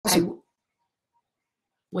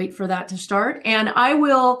wait for that to start. And I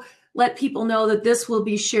will let people know that this will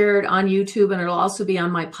be shared on YouTube, and it'll also be on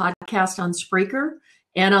my podcast on Spreaker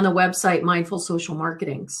and on the website Mindful Social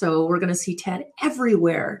Marketing. So we're going to see Ted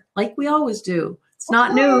everywhere, like we always do. It's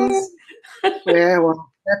not news. Yeah,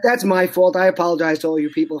 well, that's my fault. I apologize to all you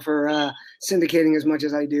people for syndicating as much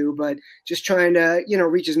as I do, but just trying to,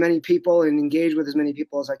 reach as many people and engage with as many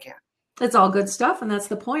people as I can. It's all good stuff, and that's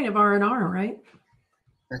the point of R&R, right?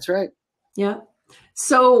 That's right. Yeah.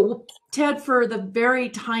 So, Ted, for the very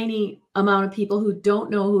tiny amount of people who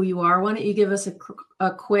don't know who you are, why don't you give us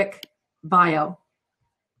a quick bio?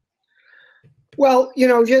 Well,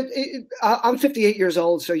 I'm 58 years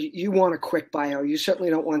old, so you want a quick bio. You certainly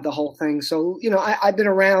don't want the whole thing. So, I've been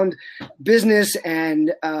around business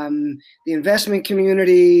and the investment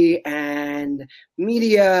community and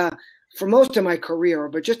media for most of my career,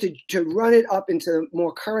 but just to run it up into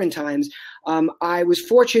more current times, I was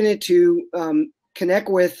fortunate to connect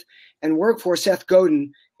with and work for Seth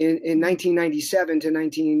Godin in 1997 to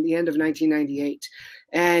the end of 1998.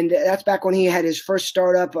 And that's back when he had his first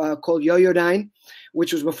startup called Yo-Yo-Dine,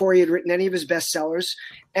 which was before he had written any of his bestsellers.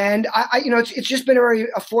 And it's just been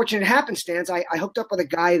a fortunate happenstance. I hooked up with a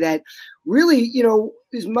guy that really,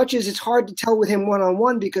 as much as it's hard to tell with him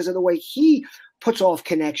one-on-one because of the way he puts off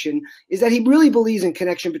connection, is that he really believes in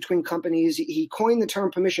connection between companies. He coined the term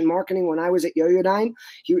permission marketing when I was at Yo-Yo-Dine.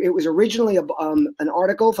 It was originally an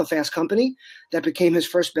article for Fast Company that became his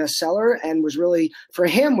first bestseller, and was really, for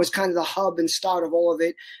him, was kind of the hub and start of all of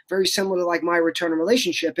it, very similar to like my return to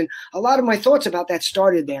relationship. And a lot of my thoughts about that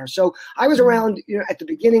started there. So I was around at the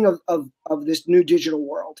beginning of this new digital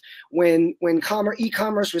world when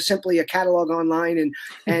e-commerce was simply a catalog online,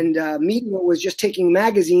 and media was just taking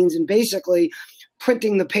magazines and basically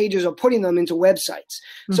printing the pages or putting them into websites.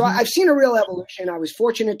 So I've seen a real evolution. I was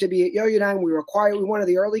fortunate to be at Yo-Yo-Dine. We were one of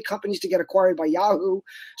the early companies to get acquired by Yahoo.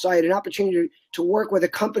 So I had an opportunity to work with a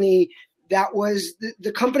company that was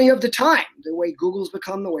the company of the time, the way Google's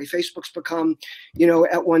become, the way Facebook's become,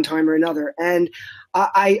 at one time or another. And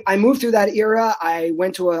I moved through that era. I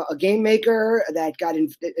went to a game maker that got an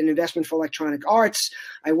investment for Electronic Arts.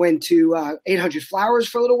 I went to 800 Flowers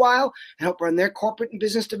for a little while and helped run their corporate and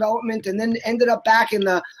business development, and then ended up back in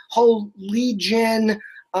the whole lead gen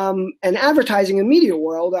and advertising and media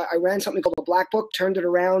world. I ran something called the Black Book, turned it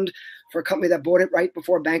around for a company that bought it right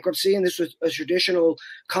before bankruptcy. And this was a traditional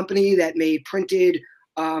company that made printed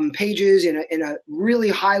pages in a really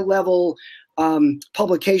high level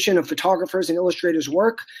publication of photographers and illustrators'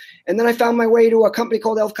 work. And then I found my way to a company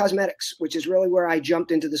called Elf Cosmetics, which is really where I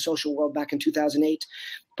jumped into the social world back in 2008,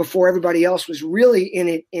 before everybody else was really in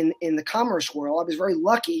it in the commerce world. I was very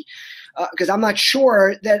lucky because I'm not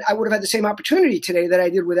sure that I would have had the same opportunity today that I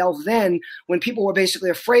did with Elf then, when people were basically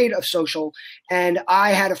afraid of social. And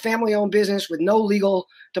I had a family-owned business with no legal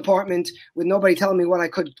department, with nobody telling me what I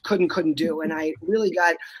couldn't do. And I really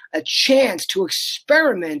got a chance to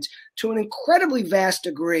experiment to an incredibly vast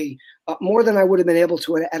degree, more than I would have been able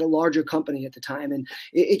to at a larger company at the time. And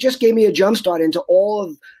it just gave me a jumpstart into all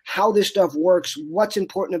of how this stuff works, what's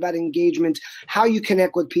important about engagement, how you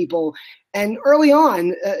connect with people. And early on,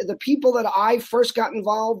 the people that I first got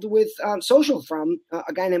involved with social from,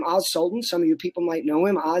 a guy named Oz Sultan. Some of you people might know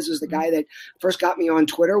him. Oz is the guy that first got me on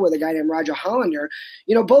Twitter, with a guy named Roger Hollander.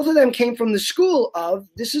 Both of them came from the school of,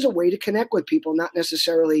 this is a way to connect with people, not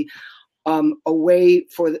necessarily a way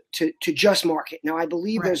to just market. Now, I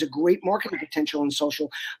believe there's a great marketing potential in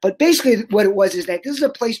social, but basically what it was is that this is a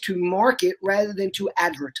place to market rather than to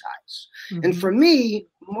advertise. And for me,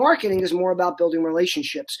 marketing is more about building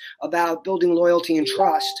relationships, about building loyalty and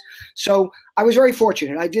trust. So I was very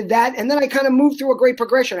fortunate. I did that, and then I kind of moved through a great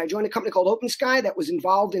progression. I joined a company called Open Sky that was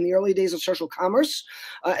involved in the early days of social commerce,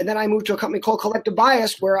 and then I moved to a company called Collective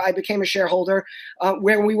Bias, where I became a shareholder,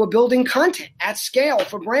 where we were building content at scale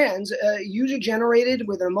for brands, user-generated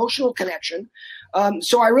with an emotional connection.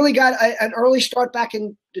 So I really got an early start back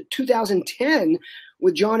in 2010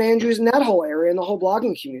 with John Andrews and that whole area and the whole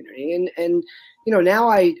blogging community. And now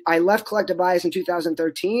I left Collective Bias in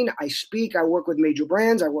 2013. I speak, I work with major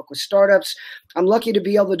brands, I work with startups. I'm lucky to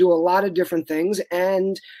be able to do a lot of different things.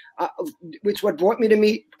 And it's what brought me to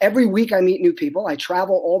meet. Every week I meet new people. I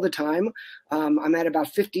travel all the time. I'm at about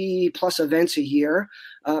 50 plus events a year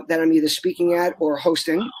that I'm either speaking at or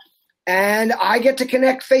hosting. And I get to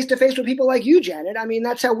connect face-to-face with people like you, Janet. I mean,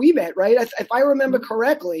 that's how we met, right? If I remember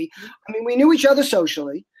correctly, I mean, we knew each other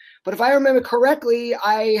socially. But if I remember correctly,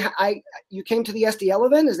 you came to the SDL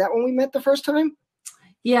event. Is that when we met the first time?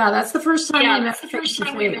 Yeah, that's the first time we met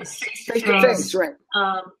face-to-face. Face-to-face, right.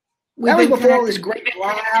 That was before all this great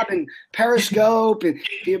Blab and Periscope and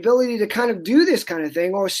the ability to kind of do this kind of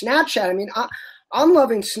thing, or Snapchat. I mean, I'm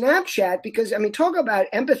loving Snapchat because, I mean, talk about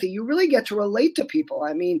empathy. You really get to relate to people.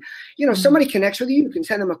 I mean, you know, somebody connects with you, you can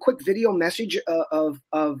send them a quick video message of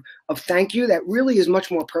thank you that really is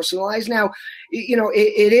much more personalized. Now, you know,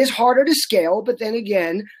 it is harder to scale, but then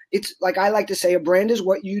again, it's like I like to say, a brand is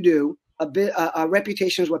what you do. A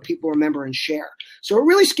reputation is what people remember and share. So it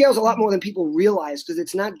really scales a lot more than people realize, because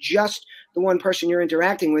it's not just the one person you're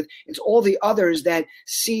interacting with. It's all the others that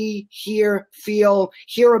see, hear, feel,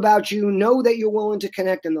 hear about you, know that you're willing to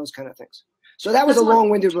connect, and those kind of things. So that was a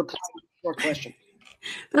long-winded reply to your question.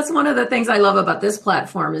 That's one of the things I love about this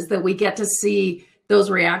platform, is that we get to see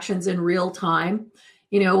those reactions in real time.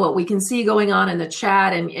 You know, what we can see going on in the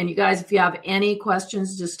chat. And you guys, if you have any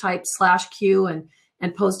questions, just type /Q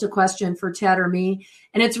and post a question for Ted or me.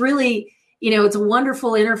 And it's really, you know, it's a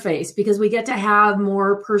wonderful interface because we get to have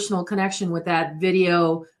more personal connection with that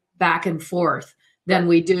video back and forth than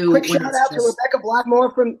we do. Quick shout out to Rebecca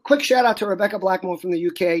Blackmore from the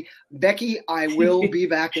UK. Becky, I will be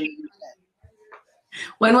back in the UK.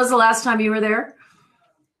 When was the last time you were there?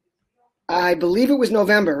 I believe it was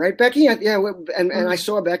November, right, Becky? Yeah, and I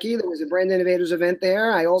saw Becky. There was a Brand Innovators event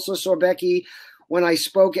there. I also saw Becky when I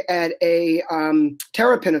spoke at a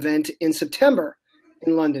Terrapin event in September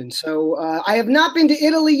in London. So I have not been to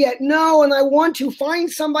Italy yet. No, and I want to find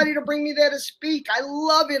somebody to bring me there to speak. I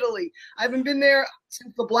love Italy. I haven't been there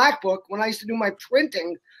since the Black Book, when I used to do my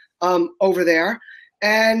printing over there.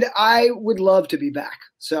 And I would love to be back.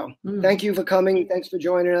 So thank you for coming. Thanks for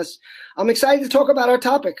joining us. I'm excited to talk about our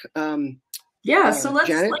topic. So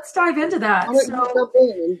let's dive into that. So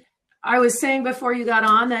I was saying before you got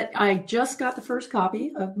on that I just got the first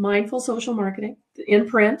copy of Mindful Social Marketing in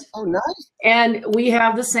print. Oh, nice. And we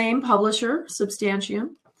have the same publisher,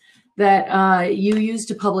 Substantium, that you used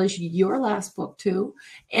to publish your last book too.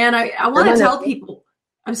 And I want to tell people,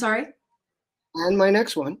 I'm sorry? And my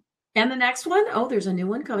next one. And the next one? Oh, there's a new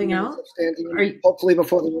one coming out. Hopefully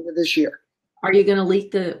before the end of this year. Are you going to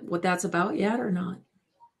leak what that's about yet or not?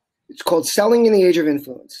 It's called Selling in the Age of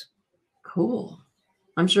Influence. Cool.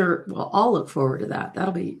 I'm sure I'll look forward to that.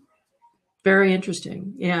 That'll be very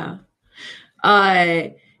interesting. Yeah.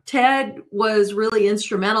 Ted was really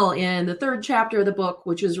instrumental in the third chapter of the book,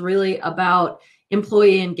 which is really about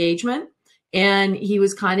employee engagement. And he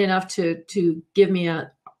was kind enough to give me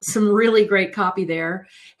some really great copy there.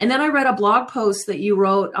 And then I read a blog post that you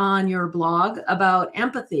wrote on your blog about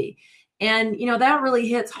empathy. And, you know, that really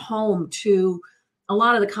hits home to a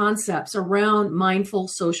lot of the concepts around mindful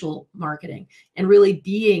social marketing and really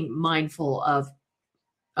being mindful of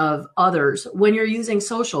others when you're using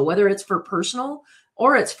social, whether it's for personal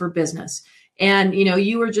or it's for business. And, you know,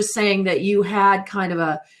 you were just saying that you had kind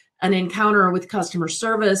of an encounter with customer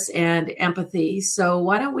service and empathy. So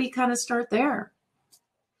why don't we kind of start there?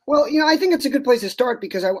 Well, you know, I think it's a good place to start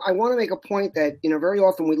because I want to make a point that, you know, very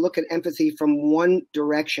often we look at empathy from one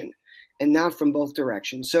direction and not from both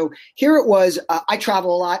directions. So here it was. I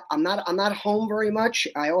travel a lot. I'm not home very much.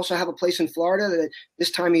 I also have a place in Florida that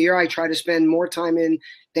this time of year I try to spend more time in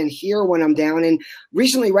than here when I'm down. And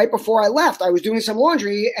recently, right before I left, I was doing some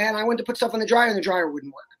laundry and I went to put stuff in the dryer and the dryer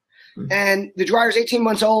wouldn't work. Mm-hmm. And the dryer's 18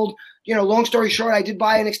 months old. You know, long story short, I did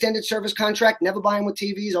buy an extended service contract. Never buy them with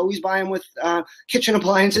TVs. Always buy them with kitchen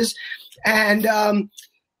appliances. And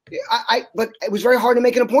but it was very hard to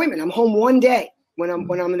make an appointment. I'm home one day when I'm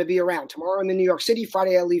going to be around. Tomorrow I'm in New York City.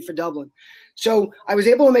 Friday I leave for Dublin. So I was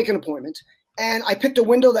able to make an appointment, and I picked a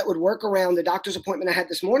window that would work around the doctor's appointment I had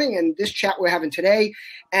this morning and this chat we're having today.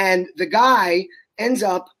 And the guy ends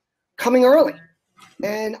up coming early.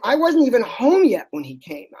 And I wasn't even home yet when he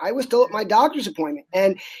came. I was still at my doctor's appointment.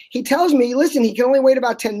 And he tells me, listen, he can only wait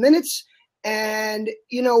about 10 minutes. And,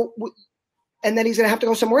 you know, and then he's going to have to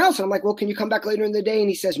go somewhere else. And I'm like, well, can you come back later in the day? And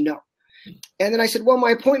he says, no. And then I said, well,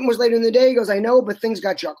 my appointment was later in the day. He goes, I know, but things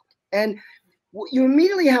got juggled. And what you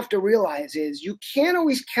immediately have to realize is you can't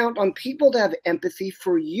always count on people to have empathy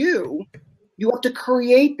for you. You have to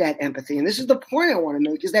create that empathy. And this is the point I want to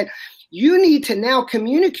make, is that you need to now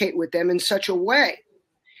communicate with them in such a way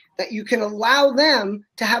that you can allow them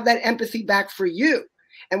to have that empathy back for you.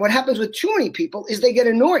 And what happens with too many people is they get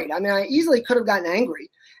annoyed. I mean, I easily could have gotten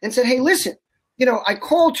angry and said, hey, listen, you know, I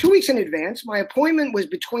called 2 weeks in advance. My appointment was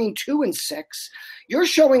between 2 and 6. You're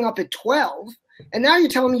showing up at 12. And now you're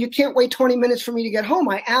telling me you can't wait 20 minutes for me to get home.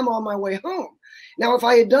 I am on my way home. Now, if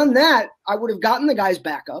I had done that, I would have gotten the guy's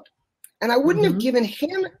back up. And I wouldn't have given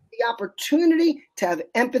him the opportunity to have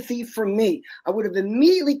empathy for me. I would have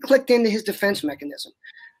immediately clicked into his defense mechanism.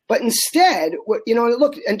 But instead,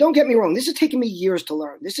 look, and don't get me wrong, this has taken me years to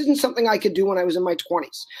learn. This isn't something I could do when I was in my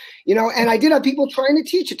 20s, and I did have people trying to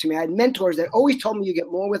teach it to me. I had mentors that always told me you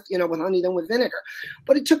get more with honey than with vinegar.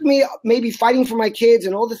 But it took me maybe fighting for my kids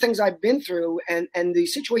and all the things I've been through and the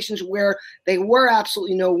situations where they were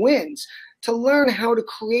absolutely no wins to learn how to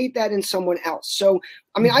create that in someone else. So,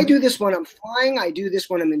 I mean, I do this when I'm flying. I do this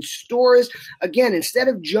when I'm in stores. Again, instead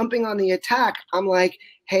of jumping on the attack, I'm like,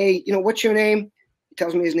 hey, what's your name? He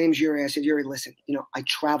tells me his name's Yuri. I said, Yuri, listen, I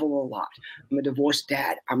travel a lot. I'm a divorced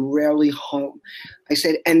dad. I'm rarely home. I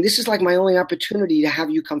said, and this is like my only opportunity to have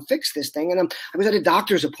you come fix this thing. And I was at a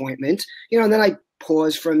doctor's appointment, and then I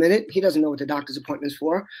paused for a minute. He doesn't know what the doctor's appointment's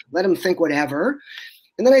for. Let him think whatever.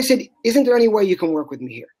 And then I said, isn't there any way you can work with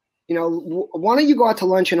me here? Why don't you go out to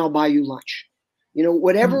lunch and I'll buy you lunch?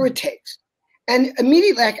 Whatever it takes. And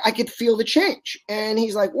immediately I could feel the change. And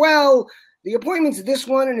he's like, well, the appointment's this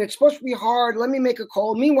one and it's supposed to be hard. Let me make a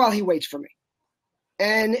call. Meanwhile, he waits for me.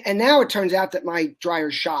 And now it turns out that my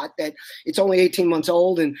dryer's shot, that it's only 18 months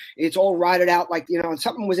old and it's all rotted out like,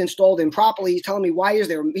 something was installed improperly. He's telling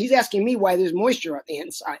me he's asking me why there's moisture on the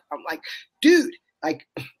inside. I'm like, dude,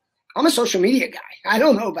 I'm a social media guy. I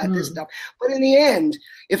don't know about this stuff. But in the end,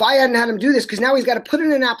 if I hadn't had him do this, because now he's got to put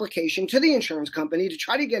in an application to the insurance company to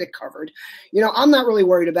try to get it covered. I'm not really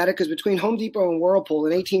worried about it because between Home Depot and Whirlpool,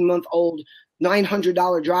 an 18-month-old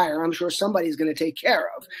 $900 dryer, I'm sure somebody's going to take care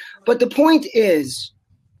of. But the point is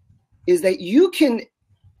that you can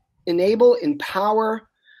enable, empower,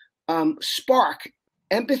 spark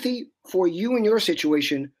empathy for you and your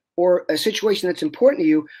situation, or a situation that's important to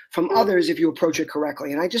you from others if you approach it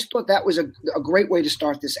correctly. And I just thought that was a great way to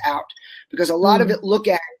start this out, because a lot of it look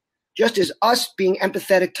at just as us being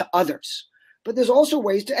empathetic to others. But there's also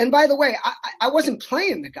ways to, and by the way, I wasn't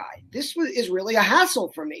playing the guy. This is really a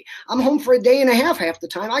hassle for me. I'm home for a day and a half the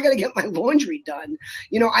time. I got to get my laundry done.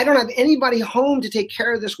 I don't have anybody home to take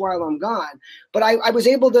care of this while I'm gone. But I was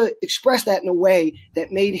able to express that in a way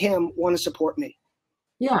that made him want to support me.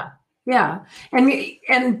 Yeah. Yeah.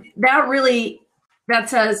 And that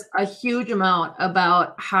says a huge amount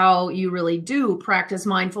about how you really do practice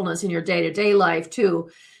mindfulness in your day-to-day life too.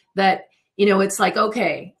 That, it's like,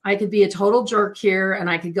 okay, I could be a total jerk here and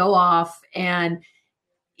I could go off and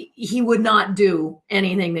he would not do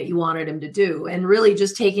anything that you wanted him to do. And really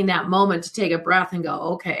just taking that moment to take a breath and go,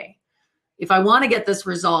 okay, if I want to get this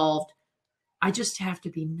resolved, I just have to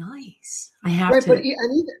be nice. I have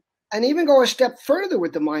to. And even go a step further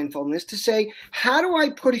with the mindfulness to say, how do I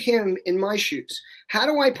put him in my shoes? How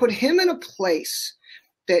do I put him in a place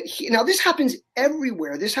that now this happens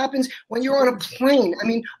everywhere. This happens when you're on a plane. I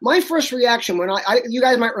mean, my first reaction when you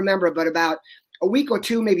guys might remember, but about a week or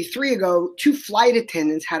two, maybe 3 ago, 2 flight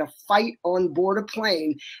attendants had a fight on board a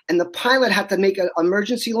plane and the pilot had to make an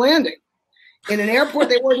emergency landing in an airport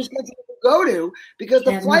they weren't scheduled to go to because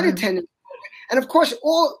the flight attendant. And of course,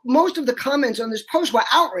 most of the comments on this post were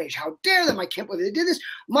outrage. How dare them? I can't believe they did this.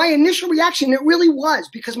 My initial reaction, it really was,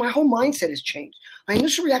 because my whole mindset has changed. My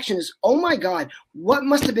initial reaction is, oh my God, what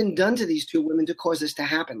must have been done to these 2 women to cause this to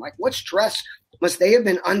happen? Like, what stress must they have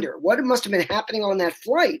been under? What must have been happening on that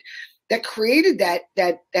flight that created that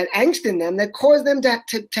angst in them that caused them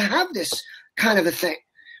to have this kind of a thing,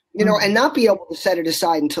 and not be able to set it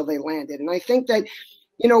aside until they landed. And I think that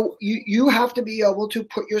you have to be able to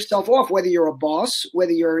put yourself off, whether you're a boss,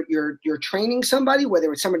 whether you're training somebody,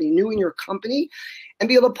 whether it's somebody new in your company, and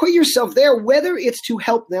be able to put yourself there, whether it's to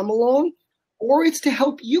help them along or it's to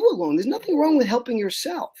help you along. There's nothing wrong with helping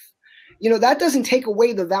yourself. That doesn't take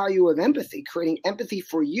away the value of empathy, creating empathy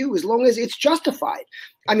for you as long as it's justified.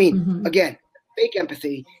 I mean, again, fake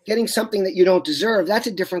empathy, getting something that you don't deserve, that's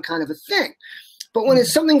a different kind of a thing. But when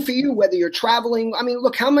it's something for you, whether you're traveling, I mean,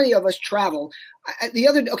 look, how many of us travel?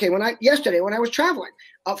 Yesterday when I was traveling,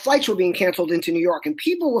 flights were being canceled into New York and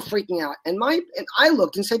people were freaking out. And I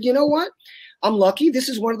looked and said, you know what? I'm lucky. This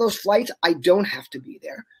is one of those flights. I don't have to be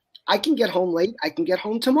there. I can get home late. I can get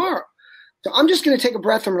home tomorrow. So I'm just going to take a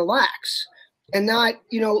breath and relax and not,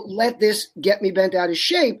 let this get me bent out of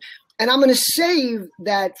shape. And I'm going to save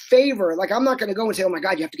that favor. Like, I'm not going to go and say, oh my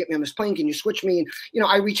God, you have to get me on this plane. Can you switch me? And,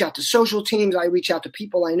 I reach out to social teams. I reach out to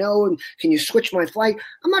people I know. And can you switch my flight?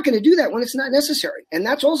 I'm not going to do that when it's not necessary. And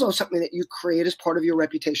that's also something that you create as part of your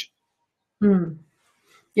reputation.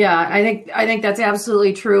 Yeah, I think that's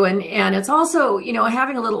absolutely true. And it's also,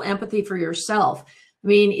 having a little empathy for yourself. I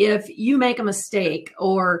mean, if you make a mistake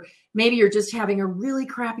or maybe you're just having a really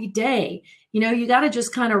crappy day, you got to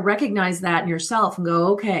just kind of recognize that in yourself and go,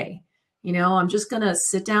 okay, I'm just going to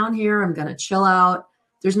sit down here. I'm going to chill out.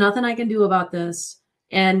 There's nothing I can do about this.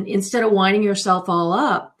 And instead of winding yourself all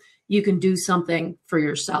up, you can do something for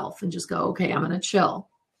yourself and just go, okay, I'm going to chill.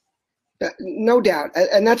 No doubt.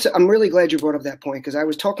 And I'm really glad you brought up that point, because I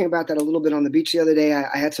was talking about that a little bit on the beach the other day.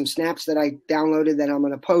 I had some snaps that I downloaded that I'm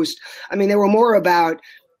going to post. I mean, they were more about,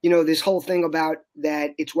 this whole thing about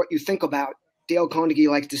that it's what you think about. Dale Carnegie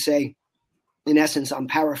likes to say, in essence, I'm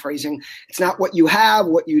paraphrasing, it's not what you have,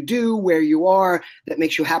 what you do, where you are that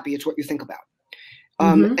makes you happy. It's what you think about.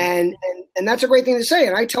 And that's a great thing to say.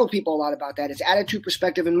 And I tell people a lot about that. It's attitude,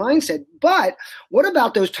 perspective, and mindset. But what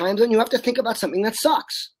about those times when you have to think about something that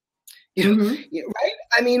sucks? Right?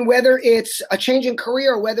 I mean, whether it's a change in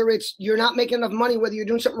career, whether it's you're not making enough money, whether you're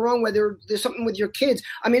doing something wrong, whether there's something with your kids.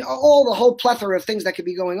 I mean, all the whole plethora of things that could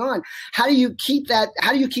be going on. How do you keep that?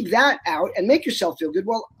 How do you keep that out and make yourself feel good?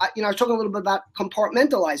 Well, I was talking a little bit about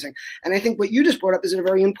compartmentalizing, and I think what you just brought up is a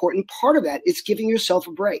very important part of that. It's giving yourself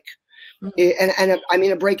a break. And I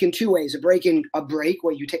mean a break in two ways: a break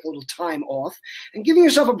where you take a little time off, and giving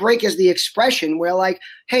yourself a break as the expression where, like,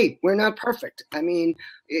 hey, we're not perfect. I mean,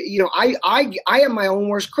 I am my own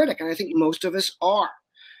worst critic, and I think most of us are.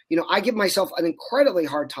 I give myself an incredibly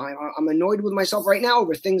hard time. I'm annoyed with myself right now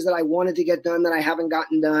over things that I wanted to get done that I haven't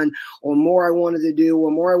gotten done, or more I wanted to do,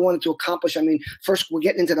 or more I wanted to accomplish. I mean, first we're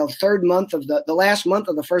getting into the third month of the last month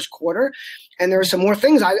of the first quarter, and there are some more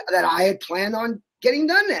things that I had planned on getting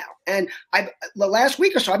done now. And the last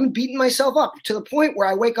week or so, I've been beating myself up to the point where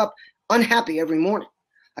I wake up unhappy every morning.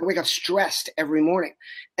 I wake up stressed every morning.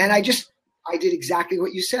 And I did exactly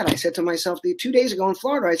what you said. I said to myself 2 days ago in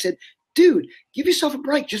Florida, I said, dude, give yourself a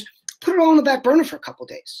break. Just put it all on the back burner for a couple of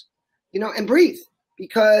days, and breathe.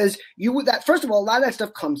 Because first of all, a lot of that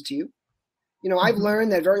stuff comes to you. I've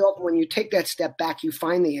learned that very often when you take that step back, you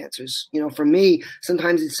find the answers. For me,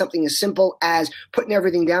 sometimes it's something as simple as putting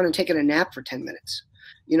everything down and taking a nap for 10 minutes,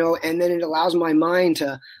 and then it allows my mind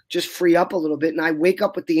to just free up a little bit. And I wake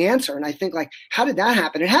up with the answer, and I think, like, how did that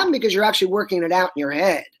happen? It happened because you're actually working it out in your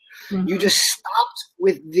head. Mm-hmm. You just stopped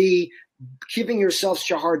with the giving yourself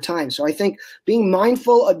such a hard time. So I think being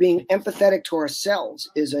mindful of being empathetic to ourselves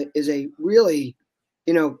is a really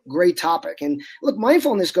great topic. And look,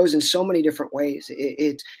 mindfulness goes in so many different ways.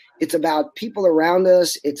 It's about people around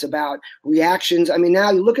us. It's about reactions. I mean,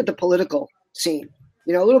 now you look at the political scene,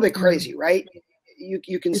 a little bit crazy, right?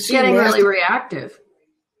 You can see getting really reactive.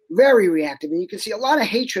 Very reactive. And you can see a lot of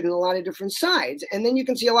hatred in a lot of different sides. And then you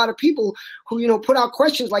can see a lot of people who, put out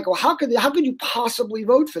questions like, well, how could you possibly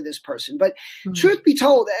vote for this person? But truth be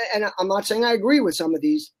told, and I'm not saying I agree with some of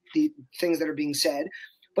the things that are being said,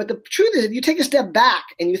 but the truth is, if you take a step back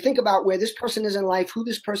and you think about where this person is in life, who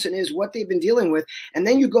this person is, what they've been dealing with, and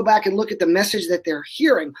then you go back and look at the message that they're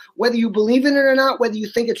hearing, whether you believe in it or not, whether you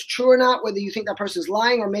think it's true or not, whether you think that person's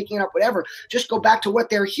lying or making it up, whatever, just go back to what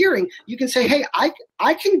they're hearing. You can say, hey,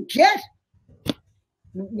 I can get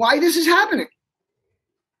why this is happening.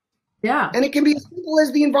 Yeah. And it can be as simple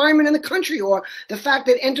as the environment in the country, or the fact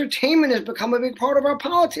that entertainment has become a big part of our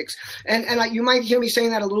politics. And you might hear me saying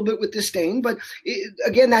that a little bit with disdain, but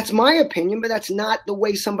again, that's my opinion, but that's not the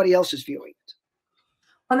way somebody else is viewing it.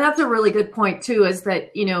 And that's a really good point too, is that,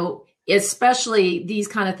 especially these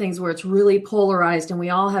kind of things where it's really polarized and we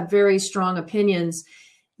all have very strong opinions,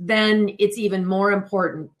 then it's even more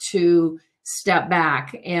important to step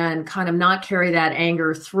back and kind of not carry that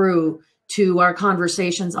anger through to our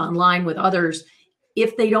conversations online with others.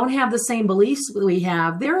 If they don't have the same beliefs we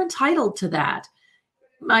have, they're entitled to that.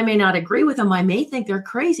 I may not agree with them. I may think they're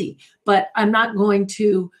crazy, but I'm not going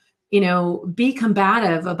to, be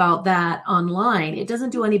combative about that online. It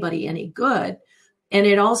doesn't do anybody any good. And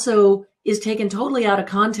it also is taken totally out of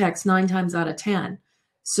context 9 times out of 10.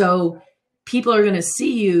 So people are going to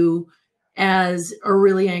see you as a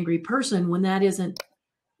really angry person when that isn't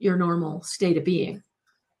your normal state of being.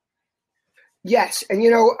 Yes. And,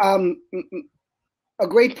 a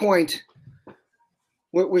great point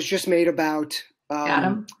was just made about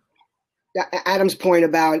Adam's point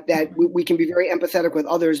about that we can be very empathetic with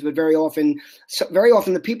others, but very often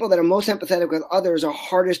the people that are most empathetic with others are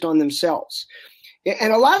hardest on themselves.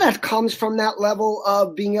 And a lot of that comes from that level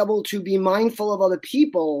of being able to be mindful of other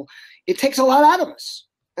people. It takes a lot out of us.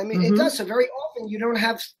 I mean, It does. So very often you don't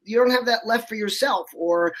have that left for yourself,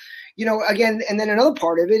 or, again, and then another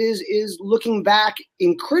part of it is looking back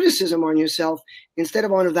in criticism on yourself instead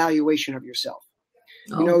of on evaluation of yourself.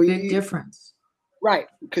 Big difference. Right.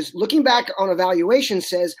 Because looking back on evaluation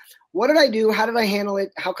says, what did I do? How did I handle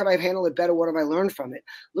it? How could I have handled it better? What have I learned from it?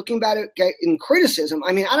 Looking back in criticism,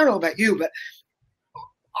 I mean, I don't know about you, but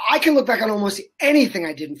I can look back on almost anything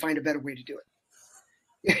I did and find a better way to do it.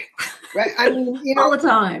 Right. I mean, all the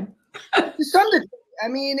time. To some degree. I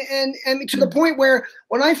mean, and to the point where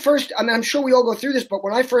when I first, I'm sure we all go through this, but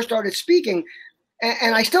when I first started speaking,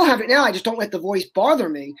 and I still have it now, I just don't let the voice bother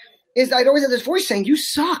me, is I'd always have this voice saying, you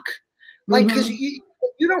suck. Like, because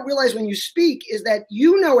you don't realize when you speak is that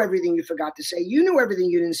you know everything you forgot to say. You know everything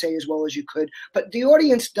you didn't say as well as you could, but the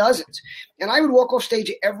audience doesn't. And I would walk off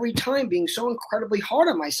stage every time being so incredibly hard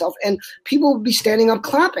on myself, and people would be standing up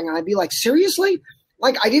clapping. And I'd be like, seriously?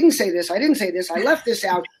 Like, I didn't say this. I didn't say this. I left this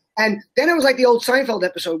out. And then it was like the old Seinfeld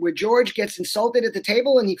episode where George gets insulted at the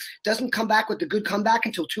table and he doesn't come back with the good comeback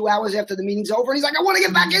until 2 hours after the meeting's over. And he's like, I want to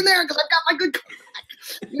get back in there because I've got my good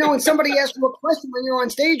comeback. You know, and somebody asks you a question when you're on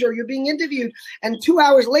stage or you're being interviewed, and 2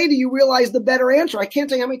 hours later you realize the better answer. I can't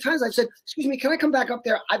tell you how many times I've said, excuse me, can I come back up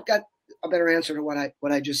there? I've got a better answer to what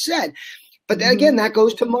I just said. But then again, that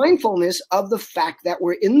goes to mindfulness of the fact that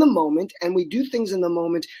we're in the moment and we do things in the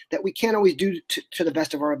moment that we can't always do to the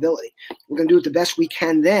best of our ability. We're going to do it the best we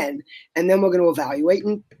can then, and then we're going to evaluate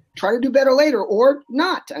and try to do better later or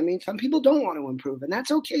not. I mean, some people don't want to improve, and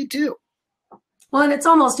that's okay too. Well, and it's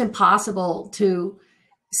almost impossible to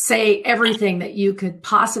say everything that you could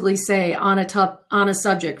possibly say on a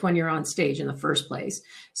subject when you're on stage in the first place.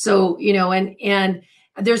 So, you know, and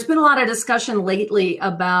there's been a lot of discussion lately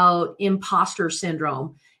about imposter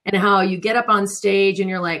syndrome and how you get up on stage and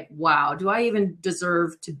you're like, wow, do I even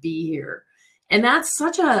deserve to be here? And that's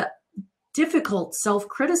such a difficult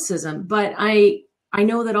self-criticism, but I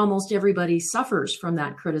know that almost everybody suffers from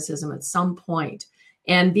that criticism at some point.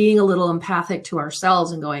 And being a little empathic to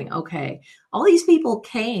ourselves and going, okay, all these people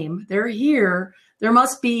came, they're here. There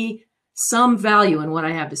must be some value in what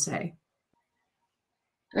I have to say.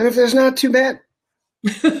 And if there's not, too bad.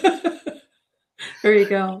 There you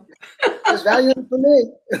go. There's value for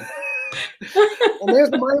me. And there's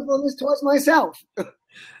the mindfulness towards myself.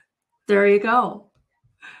 There you go.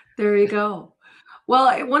 There you go.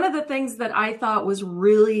 Well, one of the things that I thought was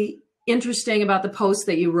really interesting about the post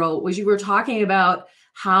that you wrote was you were talking about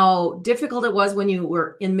how difficult it was when you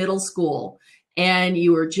were in middle school and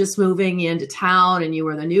you were just moving into town and you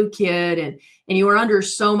were the new kid and you were under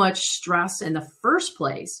so much stress in the first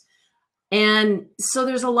place. And so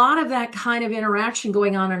there's a lot of that kind of interaction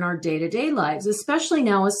going on in our day-to-day lives, especially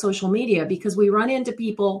now with social media, because we run into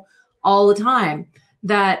people all the time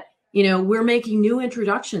that, you know, we're making new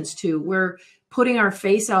introductions to. We're putting our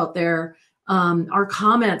face out there, our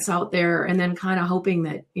comments out there, and then kind of hoping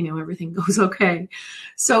that, you know, everything goes okay.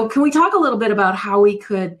 So can we talk a little bit about how we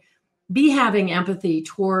could be having empathy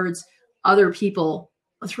towards other people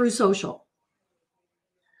through social?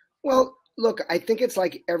 Well, look, I think it's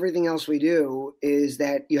like everything else we do is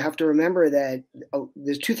that you have to remember that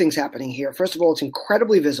there's two things happening here. First of all, it's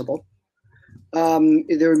incredibly visible.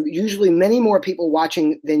 There are usually many more people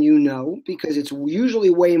watching than you know, because it's usually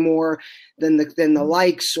way more than the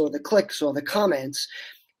likes or the clicks or the comments.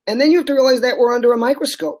 And then you have to realize that we're under a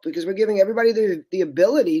microscope because we're giving everybody the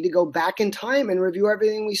ability to go back in time and review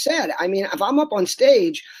everything we said. I mean, if I'm up on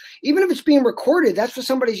stage, even if it's being recorded, that's for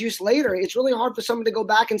somebody's use later. It's really hard for someone to go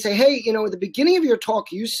back and say, hey, you know, at the beginning of your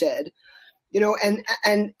talk, you said, you know,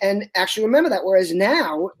 and actually remember that. Whereas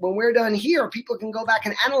now, when we're done here, people can go back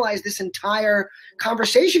and analyze this entire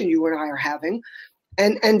conversation you and I are having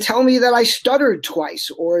and tell me that I stuttered twice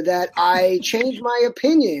or that I changed my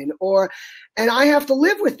opinion and I have to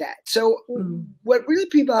live with that. So what really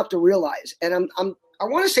people have to realize, and I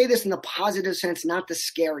want to say this in the positive sense, not the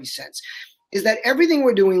scary sense, is that everything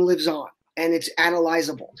we're doing lives on and it's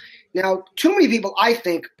analyzable. Now, too many people, I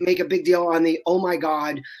think, make a big deal on the, oh my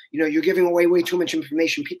God, you know, you're giving away way too much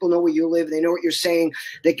information. People know where you live. They know what you're saying.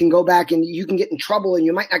 They can go back and you can get in trouble and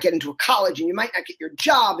you might not get into a college and you might not get your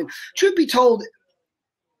job. And truth be told,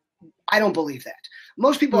 I don't believe that.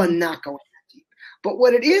 Most people are not going that deep. But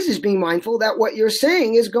what it is being mindful that what you're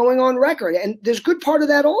saying is going on record. And there's good part of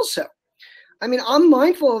that also. I mean, I'm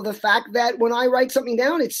mindful of the fact that when I write something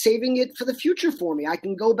down, it's saving it for the future for me. I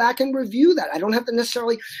can go back and review that. I don't have to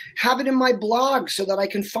necessarily have it in my blog so that I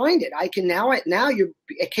can find it. I can now you're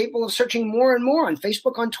capable of searching more and more on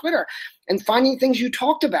Facebook, on Twitter, and finding things you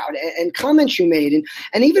talked about and comments you made,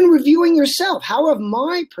 and even reviewing yourself. How have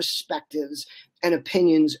my perspectives and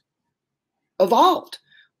opinions evolved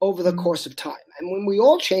over the course of time? And when we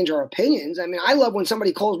all change our opinions, I mean, I love when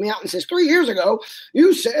somebody calls me out and says, 3 years ago,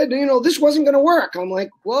 you said, you know, this wasn't going to work. I'm like,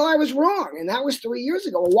 well, I was wrong. And that was 3 years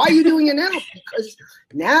ago. Well, why are you doing it now? Because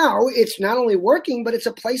now it's not only working, but it's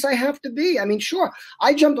a place I have to be. I mean, sure,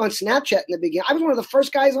 I jumped on Snapchat in the beginning. I was one of the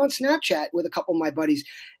first guys on Snapchat with a couple of my buddies.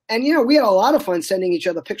 And, you know, we had a lot of fun sending each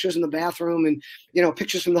other pictures in the bathroom and, you know,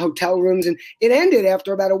 pictures from the hotel rooms. And it ended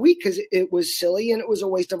after about a week because it was silly and it was a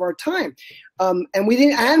waste of our time. And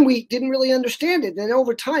we didn't really understand it. And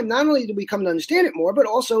over time, not only did we come to understand it more, but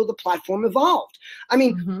also the platform evolved. I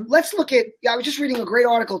mean, let's look at, I was just reading a great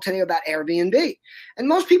article today about Airbnb. And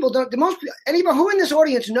most people don't, anybody who in this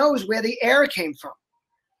audience knows where the air came from?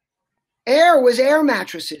 Air was air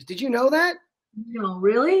mattresses. Did you know that? No,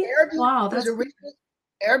 really? Wow, that's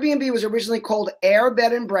Airbnb was originally called Air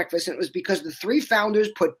Bed and Breakfast, and it was because the three founders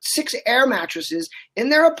put 6 air mattresses in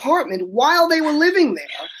their apartment while they were living there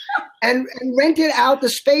and rented out the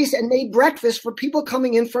space and made breakfast for people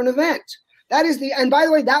coming in for an event. And by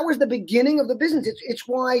the way, that was the beginning of the business. It's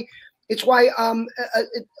why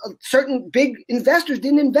certain big investors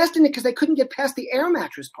didn't invest in it, because they couldn't get past the air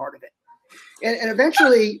mattress part of it. And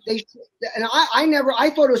eventually I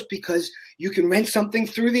thought it was because you can rent something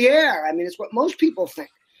through the air. I mean, it's what most people think,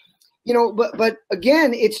 but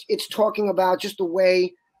again, it's talking about just the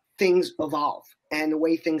way things evolve and the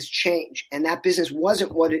way things change. And that business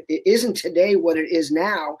wasn't what it isn't today, what it is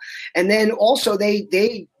now. And then also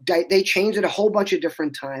they changed it a whole bunch of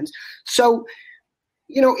different times. So,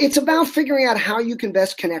 it's about figuring out how you can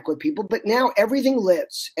best connect with people, but now everything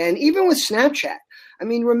lives. And even with Snapchat, I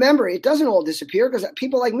mean, remember, it doesn't all disappear, because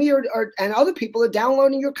people like me and other people are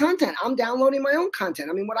downloading your content. I'm downloading my own content.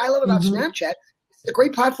 I mean, what I love about Snapchat, it's a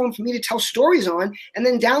great platform for me to tell stories on and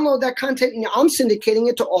then download that content. And I'm syndicating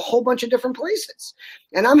it to a whole bunch of different places.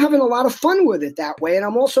 And I'm having a lot of fun with it that way. And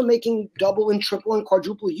I'm also making double and triple and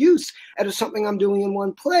quadruple use out of something I'm doing in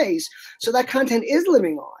one place. So that content is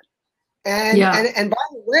living on. And by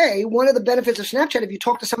the way, one of the benefits of Snapchat, if you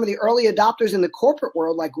talk to some of the early adopters in the corporate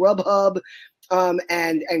world, like Grubhub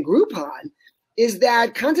and Groupon, is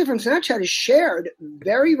that content from Snapchat is shared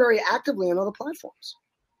very, very actively on other platforms.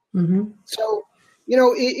 So,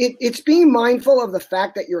 it's being mindful of the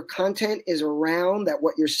fact that your content is around, that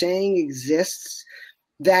what you're saying exists,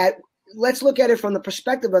 that let's look at it from the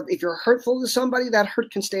perspective of, if you're hurtful to somebody, that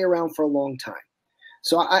hurt can stay around for a long time.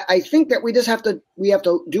 So I think that we have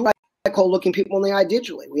to do what I call looking people in the eye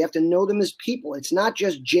digitally. We have to know them as people. It's not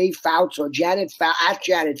just Jay Fouts or Janet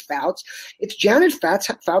Fouts. It's Janet Fouts.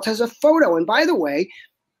 Fouts has a photo. And by the way,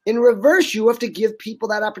 in reverse, you have to give people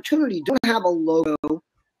that opportunity. Don't have a logo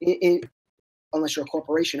unless you're a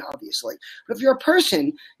corporation, obviously. But if you're a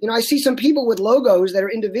person, I see some people with logos that are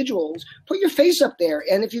individuals. Put your face up there,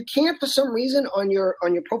 and if you can't, for some reason, on your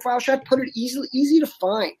profile shot, put it easy to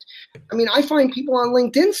find. I mean, I find people on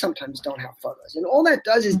LinkedIn sometimes don't have photos, and all that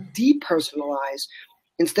does is depersonalize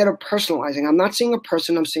instead of personalizing. I'm not seeing a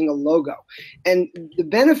person; I'm seeing a logo. And the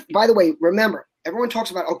benefit, by the way, remember, everyone talks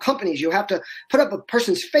about companies. You have to put up a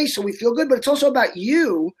person's face so we feel good, but it's also about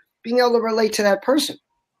you being able to relate to that person.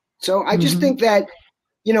 So I just think that,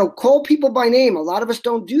 call people by name. A lot of us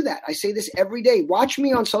don't do that. I say this every day. Watch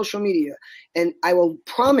me on social media, and I will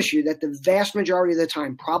promise you that the vast majority of the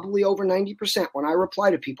time, probably over 90%, when I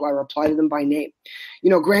reply to people, I reply to them by name.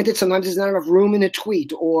 Granted, sometimes there's not enough room in a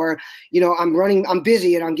tweet, or, I'm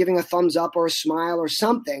busy and I'm giving a thumbs up or a smile or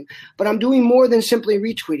something, but I'm doing more than simply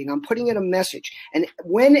retweeting. I'm putting in a message. And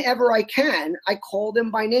whenever I can, I call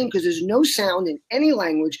them by name, because there's no sound in any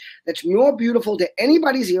language that's more beautiful to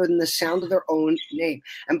anybody's ear than the sound of their own name.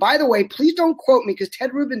 And by the way, please don't quote me, because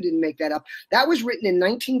Ted Rubin didn't make that up. That was written in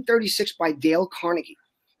 1936 by Dale Carnegie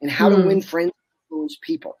in How to Win Friends and Influence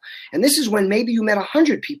People. And this is when maybe you met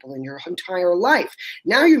 100 people in your entire life.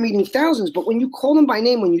 Now you're meeting thousands, but when you call them by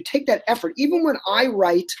name, when you take that effort, even when I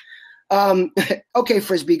write, okay,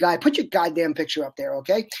 Frisbee guy, put your goddamn picture up there,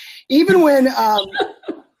 okay? Even when,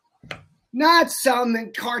 not some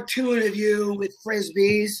cartoon of you with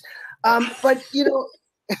Frisbees, but,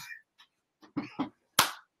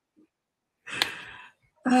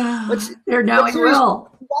 they're now in roll.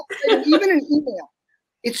 Even an email.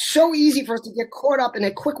 It's so easy for us to get caught up in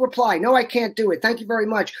a quick reply. No, I can't do it. Thank you very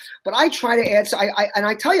much. But I try to add. So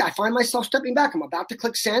I tell you, I find myself stepping back. I'm about to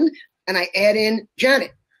click send, and I add in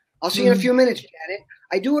Janet. I'll see you in a few minutes, Janet.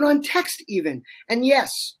 I do it on text even. And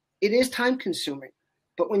yes, it is time consuming.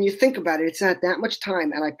 But when you think about it, it's not that much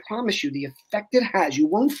time. And I promise you, the effect it has, you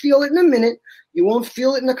won't feel it in a minute. You won't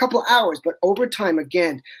feel it in a couple of hours. But over time,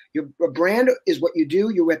 again, your brand is what you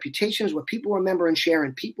do. Your reputation is what people remember and share.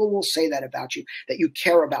 And people will say that about you, that you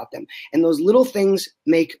care about them. And those little things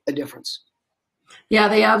make a difference. Yeah,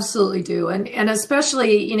 they absolutely do. And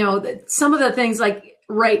especially, some of the things like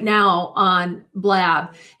right now on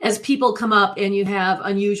Blab, as people come up and you have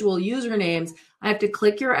unusual usernames, I have to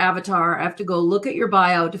click your avatar. I have to go look at your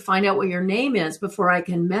bio to find out what your name is before I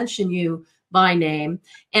can mention you by name.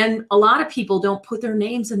 And a lot of people don't put their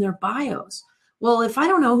names in their bios. Well, if I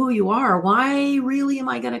don't know who you are, why really am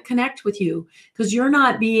I going to connect with you? Because you're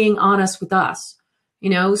not being honest with us,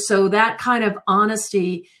 so that kind of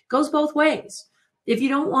honesty goes both ways. If you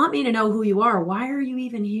don't want me to know who you are, why are you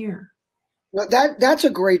even here? Well, that's a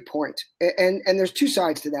great point. And there's two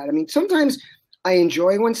sides to that. I mean, sometimes I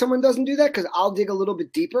enjoy when someone doesn't do that, because I'll dig a little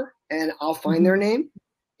bit deeper and I'll find their name.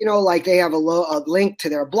 like they have a link to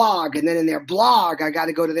their blog, and then in their blog, I got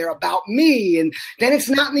to go to their About Me, and then it's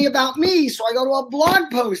not in the About Me, so I go to a blog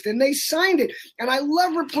post, and they signed it. And I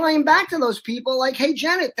love replying back to those people like, hey,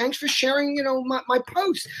 Janet, thanks for sharing, my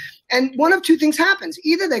post. And one of two things happens.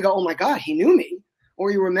 Either they go, oh, my God, he knew me, or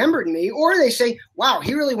he remembered me, or they say, wow,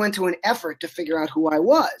 he really went to an effort to figure out who I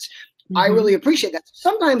was. I really appreciate that.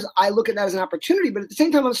 Sometimes I look at that as an opportunity, but at the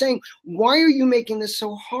same time, I'm saying, why are you making this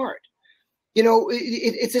so hard?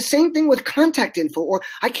 It's the same thing with contact info. Or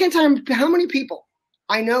I can't tell you how many people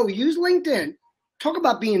I know use LinkedIn, talk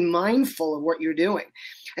about being mindful of what you're doing,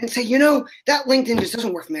 and say, that LinkedIn just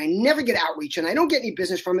doesn't work for me. I never get outreach, and I don't get any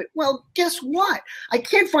business from it. Well, guess what? I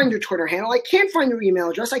can't find your Twitter handle. I can't find your email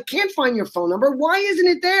address. I can't find your phone number. Why isn't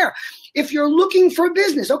it there? If you're looking for a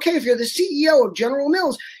business, okay, if you're the CEO of General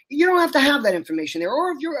Mills, you don't have to have that information there.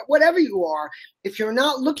 Or if you're whatever you are, if you're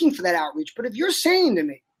not looking for that outreach. But if you're saying to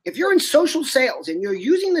me, if you're in social sales and you're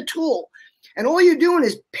using the tool and all you're doing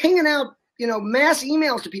is pinging out, mass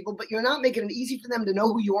emails to people, but you're not making it easy for them to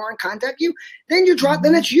know who you are and contact you, then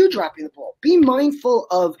then it's you dropping the ball. Be mindful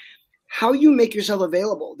of how you make yourself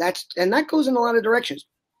available. And that goes in a lot of directions.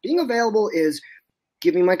 Being available is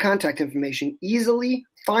giving my contact information easily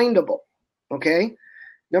findable. Okay.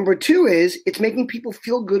 Number two is it's making people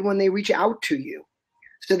feel good when they reach out to you.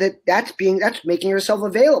 So that's making yourself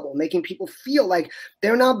available, making people feel like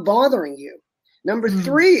they're not bothering you. Number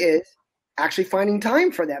three is actually finding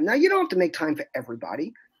time for them. Now, you don't have to make time for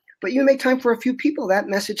everybody, but you make time for a few people. That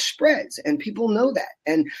message spreads and people know that.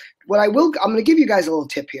 And I'm going to give you guys a little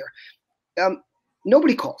tip here.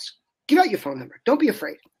 Nobody calls. Give out your phone number. Don't be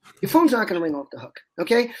afraid. Your phone's not going to ring off the hook,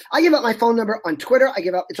 okay? I give out my phone number on Twitter.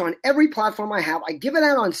 It's on every platform I have. I give it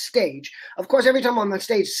out on stage. Of course, every time I'm on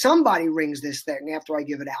stage, somebody rings this thing after I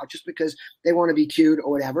give it out just because they want to be cute or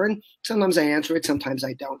whatever. And sometimes I answer it, sometimes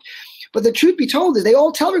I don't. But the truth be told is they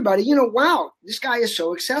all tell everybody, wow, this guy is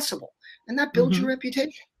so accessible. And that builds your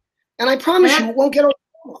reputation. And I promise you, it won't get over.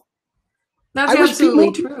 That's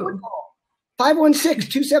absolutely true.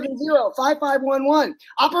 516-270-5511.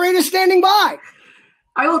 Operator standing by.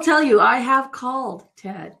 I will tell you, I have called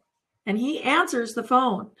Ted, and he answers the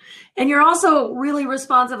phone. And you're also really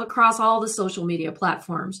responsive across all the social media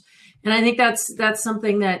platforms. And I think that's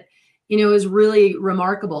something that, is really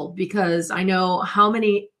remarkable, because I know how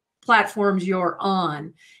many platforms you're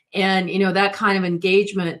on. And, that kind of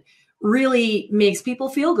engagement really makes people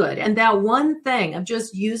feel good. And that one thing of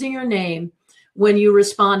just using your name when you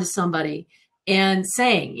respond to somebody and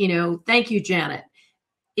saying, thank you, Janet,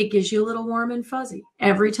 it gives you a little warm and fuzzy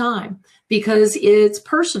every time, because it's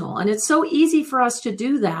personal. And it's so easy for us to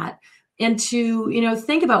do that and to,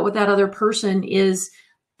 think about what that other person is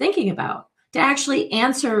thinking about, to actually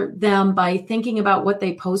answer them by thinking about what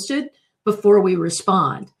they posted before we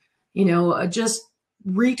respond. Just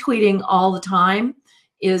retweeting all the time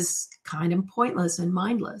is kind of pointless and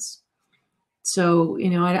mindless. So,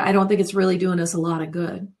 I don't think it's really doing us a lot of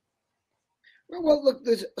good. Well, look,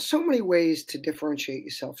 there's so many ways to differentiate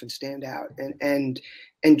yourself and stand out and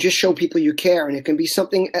just show people you care. And it can be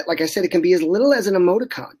something, like I said, it can be as little as an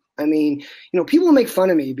emoticon. I mean, people make fun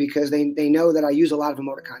of me because they know that I use a lot of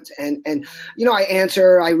emoticons. And I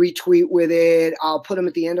answer, I retweet with it, I'll put them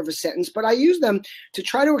at the end of a sentence, but I use them to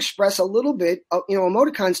try to express a little bit.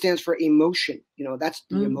 Emoticon stands for emotion. That's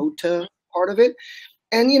the emota part of it.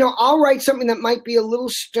 And, I'll write something that might be a little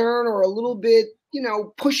stern or a little bit,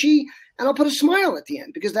 pushy, and I'll put a smile at the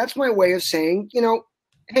end, because that's my way of saying,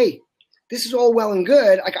 hey, this is all well and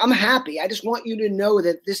good. Like, I'm happy. I just want you to know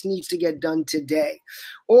that this needs to get done today.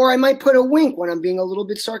 Or I might put a wink when I'm being a little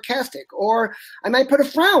bit sarcastic. Or I might put a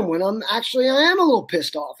frown when I am a little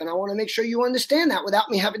pissed off. And I want to make sure you understand that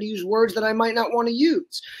without me having to use words that I might not want to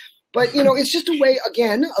use. But, it's just a way,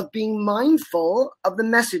 again, of being mindful of the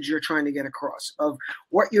message you're trying to get across, of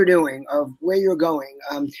what you're doing, of where you're going.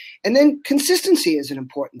 And then consistency is an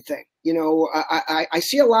important thing. I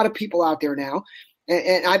see a lot of people out there now,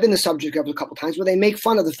 and I've been the subject of it a couple of times, where they make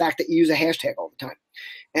fun of the fact that you use a hashtag all the time.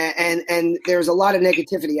 And there's a lot of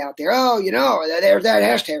negativity out there. Oh, there's that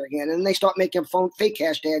hashtag again. And they start making fake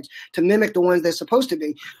hashtags to mimic the ones they're supposed to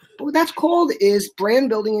be. But what that's called is brand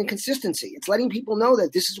building and consistency. It's letting people know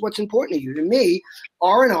that this is what's important to you. To me,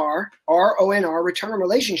 R&R, R-O-N-R, return on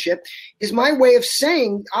relationship, is my way of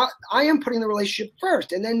saying I am putting the relationship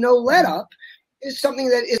first. And then no let up is something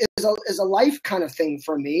that is a life kind of thing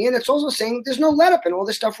for me. And it's also saying there's no let up in all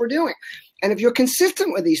the stuff we're doing. And if you're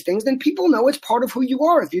consistent with these things, then people know it's part of who you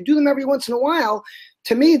are. If you do them every once in a while,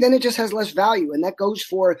 to me, then it just has less value. And that goes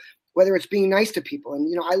for whether it's being nice to people.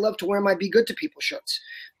 And, I love to wear my Be Good to People shirts.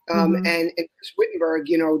 And Chris Wittenberg,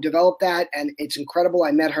 developed that. And it's incredible.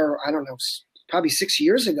 I met her, I don't know, probably 6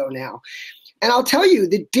 years ago now. And I'll tell you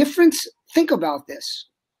the difference. Think about this.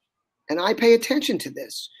 And I pay attention to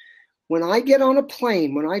this. When I get on a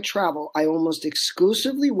plane, when I travel, I almost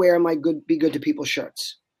exclusively wear my Be Good to People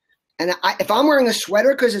shirts. And if I'm wearing a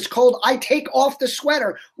sweater because it's cold, I take off the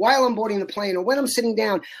sweater while I'm boarding the plane or when I'm sitting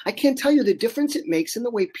down. I can't tell you the difference it makes in the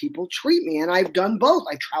way people treat me. And I've done both.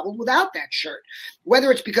 I traveled without that shirt,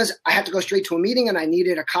 whether it's because I had to go straight to a meeting and I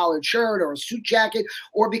needed a collared shirt or a suit jacket,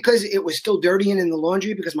 or because it was still dirty and in the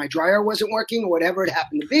laundry because my dryer wasn't working or whatever it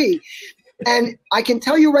happened to be. And I can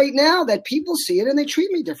tell you right now that people see it and they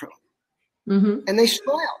treat me differently. Mm-hmm. And they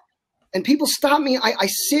smile. And people stop me. I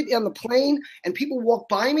sit on the plane and people walk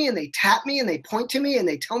by me and they tap me and they point to me and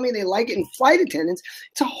they tell me they like it. And flight attendants,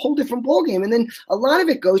 it's a whole different ballgame. And then a lot of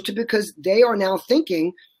it goes to because they are now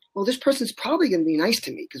thinking, well, this person's probably going to be nice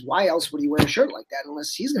to me because why else would he wear a shirt like that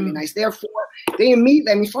unless he's going to be nice? Therefore,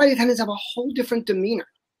 flight attendants have a whole different demeanor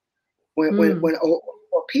or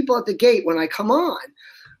people at the gate when I come on.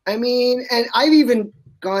 I mean, and I've even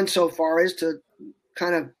gone so far as to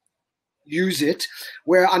kind of use it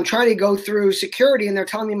where I'm trying to go through security and they're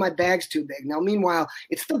telling me my bag's too big. Now, meanwhile,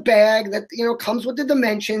 it's the bag that, comes with the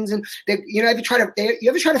dimensions and you ever try to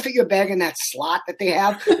fit your bag in that slot that they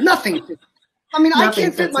have? Nothing. I mean, I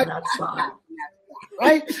can't fit my bag slot.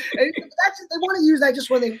 Right? They want to use that just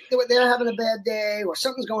when they're having a bad day or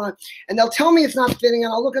something's going on and they'll tell me it's not fitting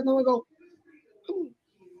and I'll look at them and go,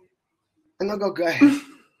 and they'll go, go ahead.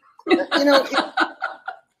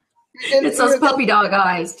 It's those puppy dog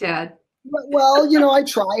eyes, Ted. Well, I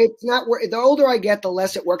try. It's not where the older I get, the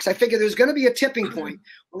less it works. I figure there's going to be a tipping point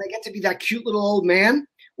when I get to be that cute little old man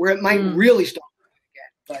where it might really start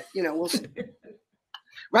again. But we'll see.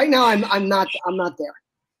 Right now, I'm not there.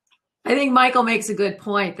 I think Michael makes a good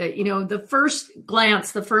point that the first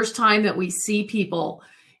glance, the first time that we see people,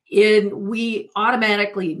 we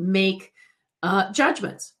automatically make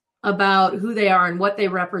judgments about who they are and what they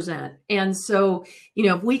represent. And so,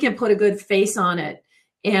 if we can put a good face on it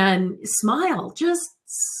and just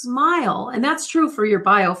smile. And that's true for your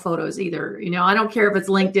bio photos either. I don't care if it's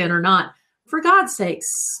LinkedIn or not. For God's sake,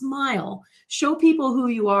 smile. Show people who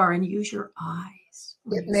you are and use your eyes.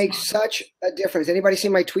 It makes such a difference. Anybody see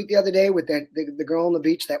my tweet the other day with the girl on the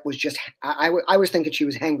beach that was just, I was thinking she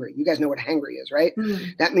was hangry. You guys know what hangry is, right?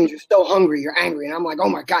 That means you're so hungry, you're angry. And I'm like, oh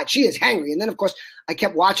my God, she is hangry. And then of course I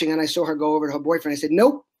kept watching and I saw her go over to her boyfriend. I said,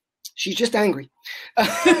 nope, she's just angry.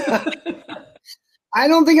 I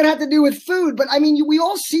don't think it had to do with food, but I mean, we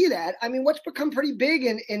all see that. I mean, what's become pretty big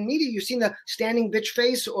in media, you've seen the standing bitch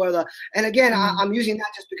face and again, I'm using that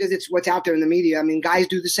just because it's what's out there in the media. I mean, guys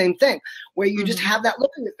do the same thing where you just have that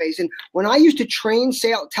look in your face. And when I used to train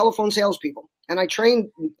telephone salespeople, and I trained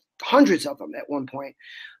hundreds of them at one point,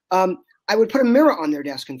 I would put a mirror on their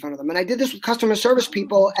desk in front of them. And I did this with customer service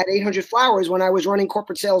people at 800 Flowers when I was running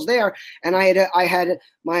corporate sales there. And I had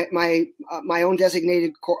my own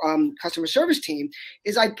designated customer service team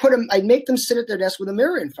is I'd make them sit at their desk with a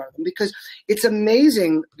mirror in front of them because it's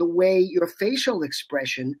amazing the way your facial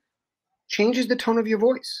expression changes the tone of your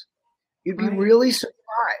voice. You'd be really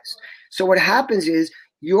surprised. So what happens is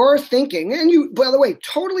you're thinking, and you, by the way,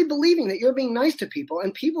 totally believing that you're being nice to people,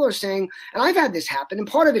 and people are saying, and I've had this happen, and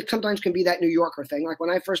part of it sometimes can be that New Yorker thing. Like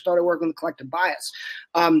when I first started working with Collective Bias,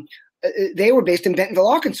 they were based in Bentonville,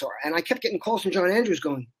 Arkansas, and I kept getting calls from John Andrews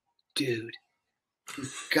going, dude,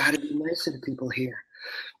 you've got to be nicer to people here.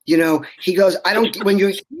 He goes, when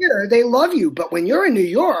you're here, they love you, but when you're in New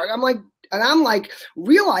York, I'm like, what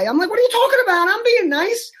are you talking about? I'm being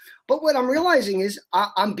nice. But what I'm realizing is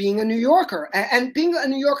I'm being a New Yorker and being a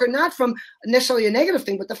New Yorker, not from necessarily a negative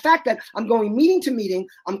thing, but the fact that I'm going meeting to meeting,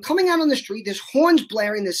 I'm coming out on the street, there's horns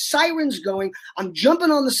blaring, there's sirens going, I'm jumping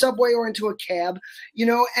on the subway or into a cab,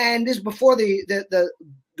 and this is before the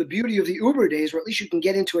beauty of the Uber days, where at least you can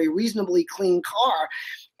get into a reasonably clean car.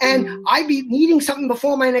 And I'd be needing something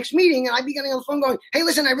before my next meeting, and I'd be getting on the phone going, hey,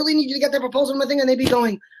 listen, I really need you to get that proposal on my thing. And they'd be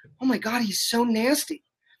going, oh my God, he's so nasty.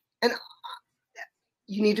 And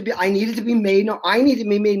I need to be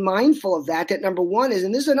made mindful of that number one is,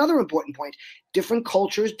 and this is another important point, different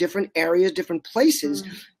cultures, different areas, different places,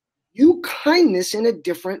 view kindness in a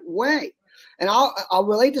different way. And I'll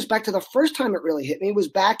relate this back to the first time it really hit me. It was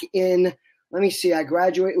back in, I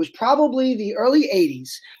graduated. It was probably the early 80s.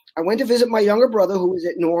 I went to visit my younger brother who was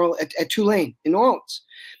at Tulane in New Orleans.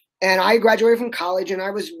 And I graduated from college and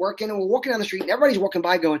I was working and we're walking down the street and everybody's walking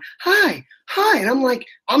by going, hi. And I'm like,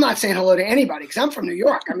 I'm not saying hello to anybody because I'm from New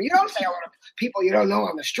York. I mean, you don't say hello to people you don't know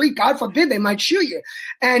on the street. God forbid they might shoot you.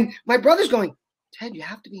 And my brother's going, Ted, you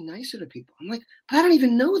have to be nicer to people. I'm like, but I don't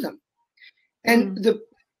even know them. And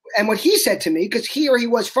what he said to me, because he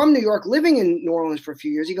was from New York, living in New Orleans for a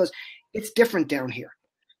few years, he goes, it's different down here.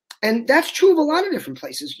 And that's true of a lot of different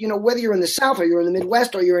places, whether you're in the South or you're in the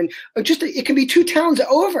Midwest or you're in it can be 2 towns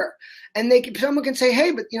over. And someone can say,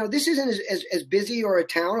 hey, but this isn't as busy or a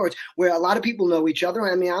town or it's where a lot of people know each other.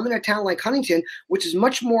 I mean, I'm in a town like Huntington, which is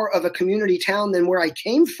much more of a community town than where I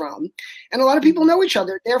came from. And a lot of people know each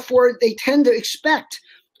other. Therefore, they tend to expect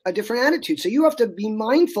a different attitude. So you have to be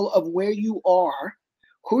mindful of where you are,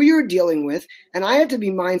 who you're dealing with. And I have to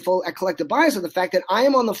be mindful at Collective Bias of the fact that I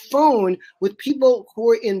am on the phone with people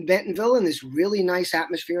who are in Bentonville in this really nice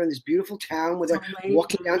atmosphere in this beautiful town where they're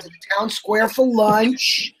walking down to the town square for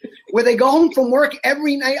lunch, where they go home from work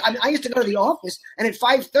every night. I used to go to the office and at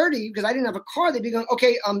 5:30, because I didn't have a car, they'd be going,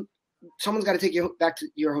 okay, someone's got to take you back to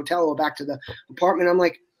your hotel or back to the apartment. I'm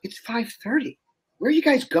like, it's 5:30. Where are you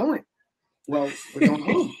guys going? Well, we're going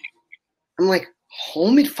home. I'm like,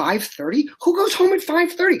 home at 5:30? Who goes home at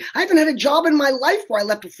 5:30? I haven't had a job in my life where I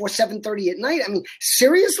left before 7:30 at night. I mean,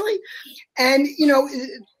 seriously? And,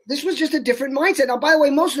 this was just a different mindset. Now, by the way,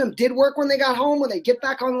 most of them did work when they got home, when they get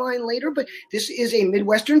back online later, but this is a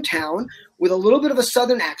Midwestern town with a little bit of a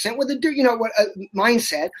Southern accent, with a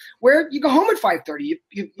mindset where you go home at 5:30.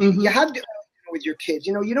 You have to with your kids.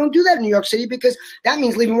 You don't do that in New York City because that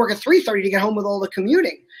means leaving work at 3:30 to get home with all the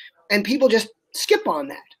commuting. And people just skip on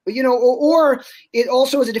that. But, or it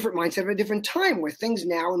also is a different mindset of a different time where things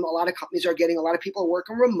now, and a lot of companies are getting, a lot of people are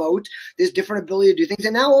working remote. There's different ability to do things.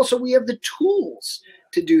 And now also we have the tools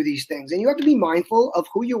to do these things. And you have to be mindful of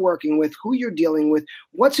who you're working with, who you're dealing with,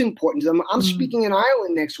 what's important to them. I'm speaking in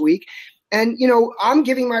Ireland next week. And, I'm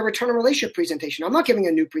giving my return on relationship presentation. I'm not giving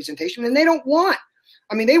a new presentation, and they don't want.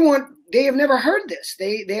 I mean, they have never heard this.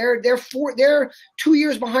 They're 2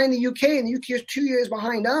 years behind the UK, and the UK is 2 years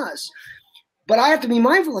behind us. But I have to be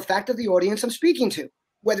mindful of the fact of the audience I'm speaking to,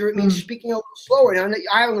 whether it means speaking a little slower. Now, in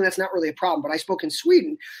Ireland, that's not really a problem, but I spoke in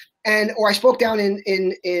Sweden, or I spoke down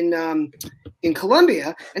in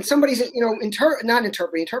Colombia, and somebody's, not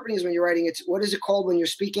interpreting. Interpreting is when you're writing. What is it called when you're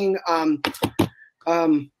speaking?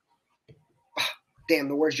 Damn,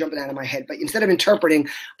 the word's jumping out of my head. But instead of interpreting,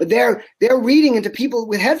 but they're reading into people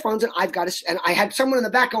with headphones, and and I had someone in the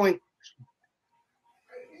back going.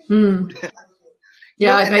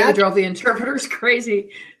 Yeah, I bet you drove the interpreters crazy.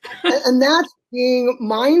 And that's being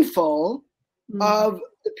mindful of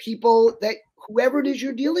the people that whoever it is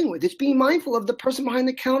you're dealing with. It's being mindful of the person behind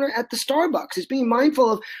the counter at the Starbucks. It's being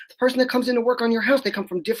mindful of the person that comes in to work on your house. They come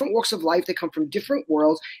from different walks of life. They come from different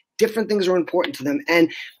worlds. Different things are important to them.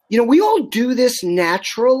 And, we all do this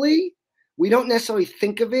naturally. We don't necessarily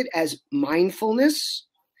think of it as mindfulness,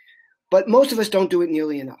 but most of us don't do it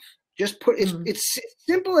nearly enough. Just it's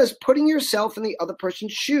simple as putting yourself in the other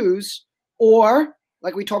person's shoes, or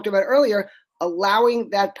like we talked about earlier, allowing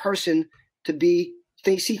that person to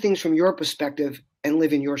see things from your perspective and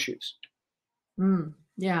live in your shoes.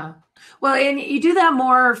 Yeah. Well, and you do that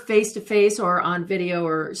more face to face or on video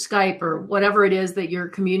or Skype or whatever it is that you're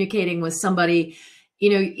communicating with somebody.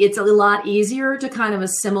 It's a lot easier to kind of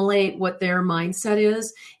assimilate what their mindset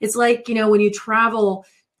is. It's like, when you travel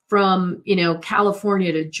from,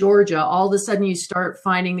 California to Georgia, all of a sudden you start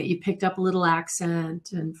finding that you picked up a little accent,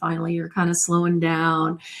 and finally you're kind of slowing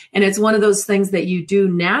down. And it's one of those things that you do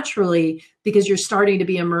naturally because you're starting to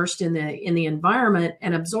be immersed in the environment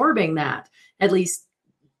and absorbing that, at least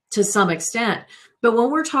to some extent. But when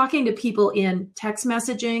we're talking to people in text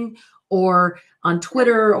messaging or on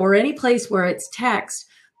Twitter or any place where it's text,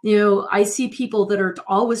 I see people that are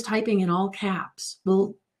always typing in all caps.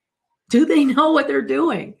 Well, do they know what they're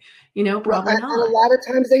doing? Probably not. And a lot of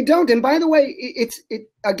times they don't. And by the way,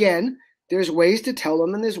 again, there's ways to tell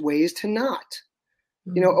them and there's ways to not.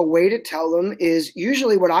 A way to tell them is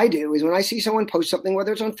usually what I do is when I see someone post something,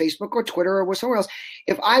 whether it's on Facebook or Twitter or somewhere else,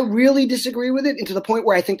 if I really disagree with it and to the point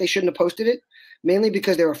where I think they shouldn't have posted it, mainly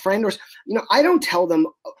because they're a friend or, I don't tell them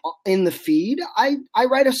in the feed. I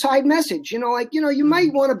write a side message, you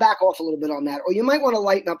might want to back off a little bit on that, or you might want to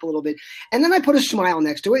lighten up a little bit. And then I put a smile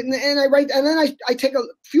next to it and I write, and then I take a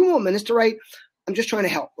few more minutes to write, I'm just trying to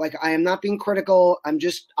help. Like, I am not being critical.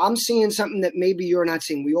 I'm seeing something that maybe you're not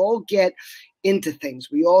seeing. We all get into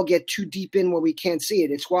things. We all get too deep in where we can't see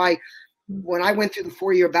it. It's why when I went through the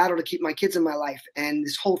 4-year battle to keep my kids in my life and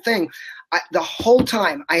this whole thing, the whole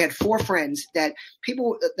time I had 4 friends that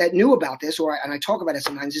people that knew about this, and I talk about it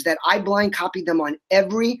sometimes, is that I blind copied them on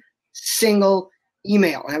every single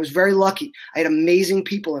email. And I was very lucky. I had amazing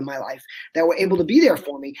people in my life that were able to be there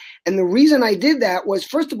for me. And the reason I did that was,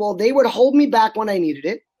 first of all, they would hold me back when I needed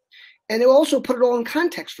it. And it also put it all in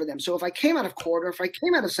context for them. So if I came out of court or if I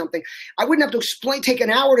came out of something, I wouldn't have to take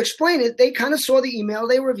an hour to explain it. They kind of saw the email,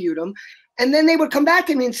 they reviewed them, and then they would come back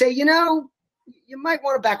to me and say, you might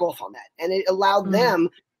want to back off on that. And it allowed them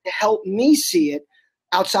to help me see it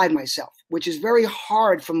outside myself, which is very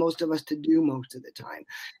hard for most of us to do most of the time.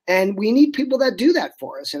 And we need people that do that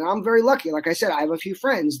for us. And I'm very lucky. Like I said, I have a few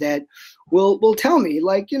friends that will tell me,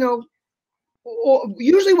 like, you know,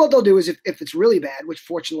 usually what they'll do is if it's really bad, which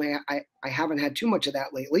fortunately I haven't had too much of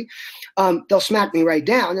that lately, they'll smack me right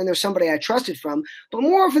down, and there's somebody I trusted from. But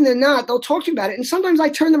more often than not, they'll talk to you about it, and sometimes I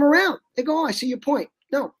turn them around. They go, oh, I see your point.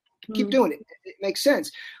 No, keep doing it. It makes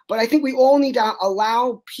sense. But I think we all need to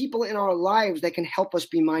allow people in our lives that can help us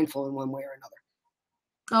be mindful in one way or another.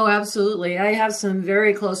 Oh, absolutely. I have some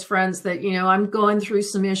very close friends that, you know, I'm going through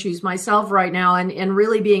some issues myself right now, and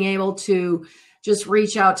really being able to just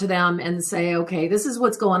reach out to them and say, okay, this is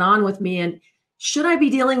what's going on with me. And should I be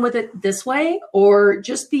dealing with it this way, or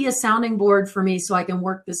just be a sounding board for me so I can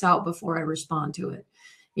work this out before I respond to it?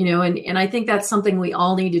 You know, and I think that's something we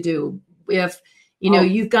all need to do. If, you know,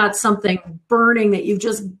 you've got something burning that you've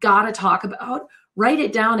just got to talk about, write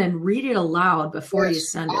it down and read it aloud before you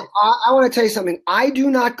send it. I want to tell you something. I do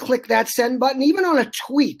not click that send button, even on a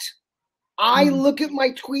tweet. I look at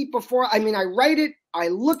my tweet before, I write it, I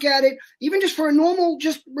look at it, even just for a normal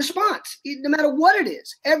just response, no matter what it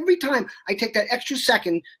is. Every time I take that extra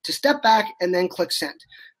second to step back and then click send,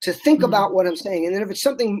 to think about what I'm saying. And then if it's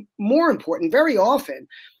something more important, very often,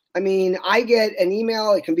 I get an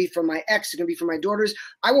email, it can be from my ex, it can be from my daughters.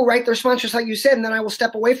 I will write the response just like you said, and then I will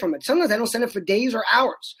step away from it. Sometimes I don't send it for days or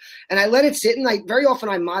hours. And I let it sit, and very often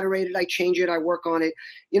I moderate it, I change it, I work on it.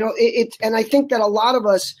 You know, and I think that a lot of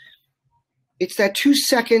us, it's that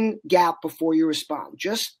 2-second gap before you respond.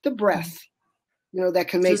 Just the breath, you know, that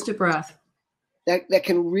can make just a breath. That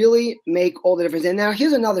can really make all the difference. And now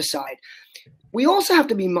here's another side. We also have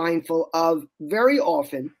to be mindful of, very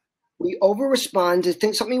often we over respond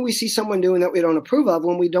to something we see someone doing that we don't approve of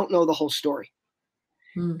when we don't know the whole story.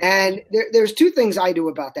 And there's two things I do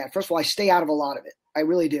about that. First of all, I stay out of a lot of it. I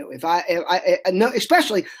really do. If I know,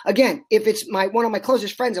 especially again, if it's one of my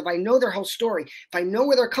closest friends, if I know their whole story, if I know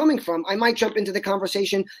where they're coming from, I might jump into the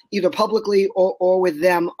conversation either publicly or with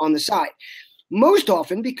them on the side. Most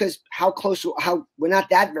often, because how we're not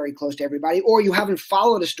that very close to everybody, or you haven't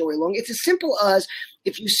followed a story long. It's as simple as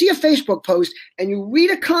if you see a Facebook post and you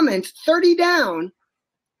read a comment 30 down,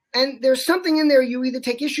 and there's something in there you either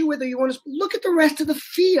take issue with or you want to look at the rest of the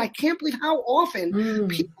feed. I can't believe how often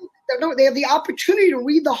people they have the opportunity to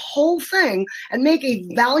read the whole thing and make a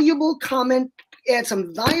valuable comment, add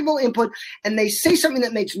some valuable input, and they say something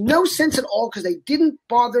that makes no sense at all because they didn't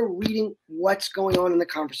bother reading what's going on in the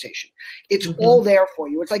conversation. It's all there for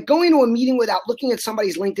you. It's like going to a meeting without looking at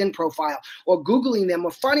somebody's LinkedIn profile or Googling them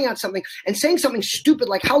or finding out something and saying something stupid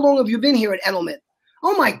like, how long have you been here at Edelman?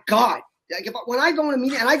 Oh my God. Like when I go in a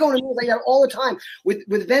meeting, and I go in meetings like that all the time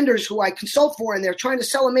with vendors who I consult for, and they're trying to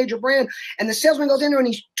sell a major brand, and the salesman goes in there and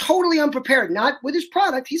he's totally unprepared, not with his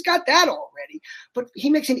product. He's got that already, but he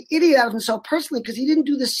makes an idiot out of himself personally because he didn't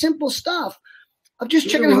do the simple stuff of just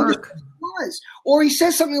checking out who this person was. Or he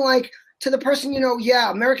says something like to the person, you know,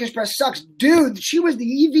 yeah, American Express sucks. Dude, she was the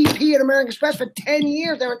EVP at American Express for 10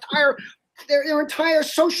 years. Their entire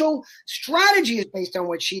social strategy is based on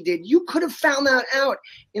what she did. You could have found that out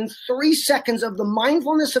in 3 seconds of the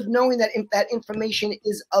mindfulness of knowing that that information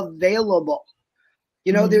is available.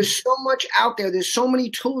 You know, there's so much out there. There's so many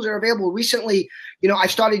tools that are available. Recently, you know, I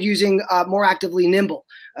started using more actively Nimble.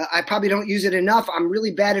 I probably don't use it enough. I'm really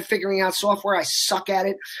bad at figuring out software. I suck at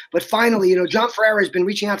it. But finally, you know, John Ferreira has been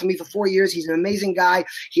reaching out to me for 4 years. He's an amazing guy.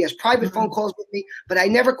 He has private phone calls with me. But I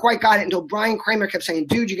never quite got it until Brian Kramer kept saying,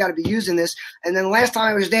 dude, you got to be using this. And then last time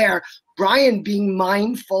I was there, Brian, being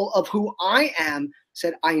mindful of who I am,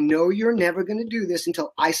 said, I know you're never going to do this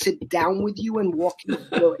until I sit down with you and walk you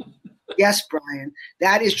through it. Yes, Brian,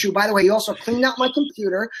 that is true. By the way, he also cleaned out my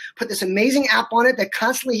computer, put this amazing app on it that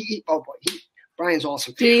constantly Brian's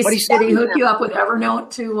awesome. Did he hook you up with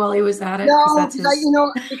Evernote too while he was at it?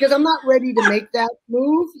 No, because I'm not ready to make that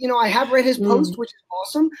move. You know, I have read his post, which is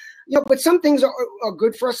awesome. You know, but some things are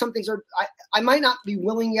good for us. Some things are, I might not be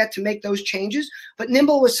willing yet to make those changes. But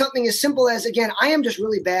Nimble was something as simple as, again, I am just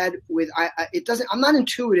really bad with, I'm not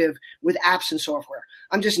intuitive with apps and software.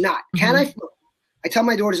 I'm just not. Can I? I tell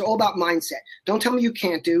my daughters all about mindset. Don't tell me you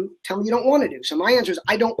can't do. Tell me you don't want to do. So my answer is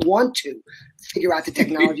I don't want to figure out the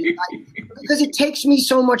technology because it takes me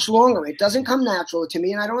so much longer. It doesn't come natural to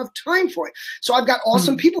me, and I don't have time for it. So I've got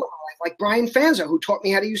awesome people in my life, like Brian Fanzo, who taught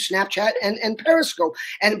me how to use Snapchat and Periscope.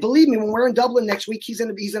 And believe me, when we're in Dublin next week, he's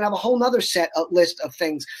gonna have a whole nother list of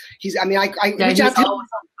things. I reach out to him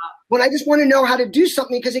when I just want to know how to do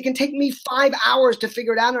something because it can take me 5 hours to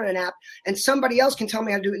figure it out on an app, and somebody else can tell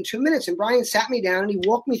me how to do it in 2 minutes. And Brian sat me down and he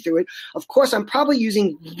walked me through it. Of course, I'm probably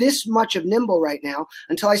using this much of Nimble right now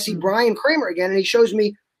until I see Brian Kramer again, and he shows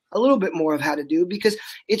me a little bit more of how to do because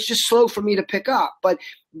it's just slow for me to pick up. But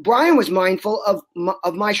Brian was mindful of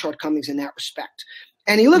my shortcomings in that respect.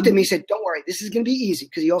 And he looked at me and said, don't worry, this is going to be easy,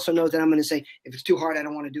 because he also knows that I'm going to say, if it's too hard, I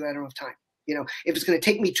don't want to do it. I don't have time. If it's going to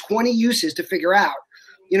take me 20 uses to figure out,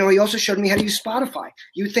 he also showed me how to use Spotify.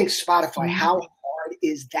 You think Spotify, how hard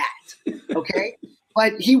is that? Okay.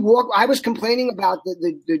 But I was complaining about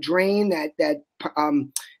the drain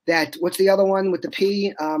that what's the other one with the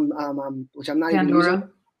P, which I'm not even using.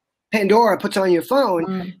 Pandora puts on your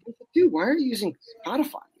phone. Dude, why are you using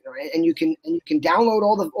Spotify? And you can download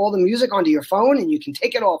all the music onto your phone, and you can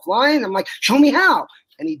take it offline. I'm like, show me how.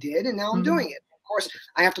 And he did, and now I'm doing it. Of course,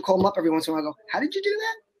 I have to call him up every once in a while. I go, how did you do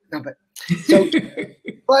that? No,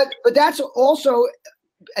 but that's also,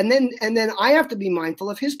 and then I have to be mindful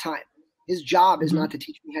of his time. His job is not to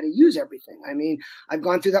teach me how to use everything. I mean, I've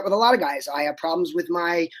gone through that with a lot of guys. I have problems with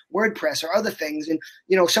my WordPress or other things. And,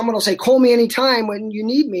 someone will say, call me anytime when you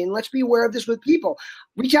need me. And let's be aware of this with people.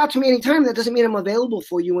 Reach out to me anytime. That doesn't mean I'm available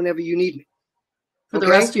for you whenever you need me. For the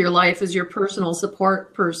rest of your life as your personal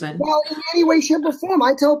support person. Well, in any way, shape, or form,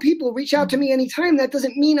 I tell people, reach out to me anytime. That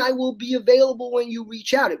doesn't mean I will be available when you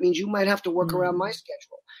reach out. It means you might have to work around my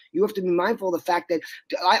schedule. You have to be mindful of the fact that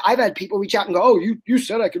I've had people reach out and go, oh, you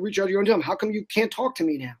said I could reach out to you anytime. How come you can't talk to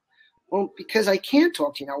me now? Well, because I can't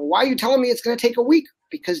talk to you now. Why are you telling me it's going to take a week?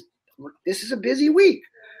 Because this is a busy week.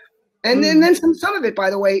 And then some of it, by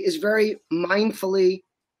the way, is very mindfully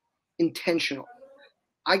intentional.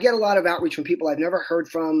 I get a lot of outreach from people I've never heard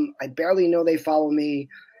from. I barely know they follow me.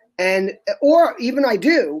 Or even I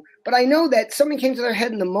do, but I know that something came to their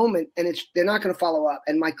head in the moment and they're not going to follow up.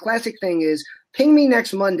 And my classic thing is, ping me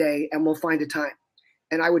next Monday and we'll find a time.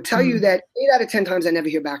 And I would tell you that 8 out of 10 times I never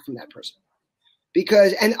hear back from that person.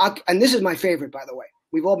 Because, and this is my favorite, by the way.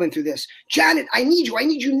 We've all been through this. Janet, I need you. I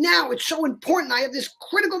need you now. It's so important. I have this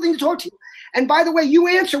critical thing to talk to you. And by the way, you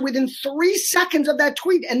answer within 3 seconds of that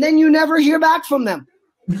tweet, and then you never hear back from them.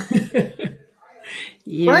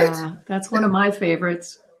 Yeah, right? That's one of my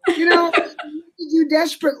favorites. You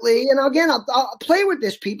desperately, and again, I'll play with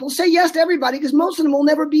this, people. Say yes to everybody, because most of them will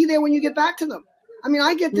never be there when you get back to them. I mean,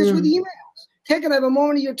 I get this with emails. Take it, have a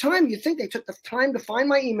moment of your time. You think they took the time to find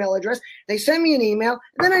my email address. They send me an email,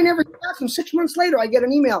 and then I never get back from 6 months later. I get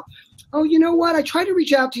an email. Oh, you know what? I tried to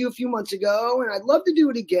reach out to you a few months ago, and I'd love to do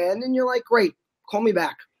it again. And you're like, great, call me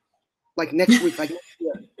back. Like next week, like next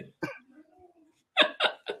year.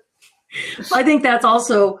 I think that's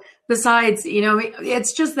also, besides,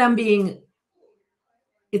 it's just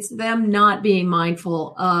it's them not being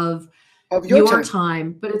mindful of your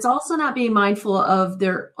time, but it's also not being mindful of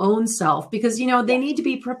their own self, because, they need to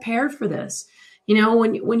be prepared for this.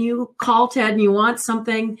 When you call Ted and you want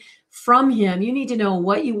something from him, you need to know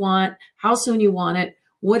what you want, how soon you want it,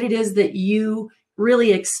 what it is that you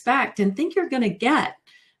really expect and think you're going to get.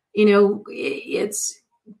 It's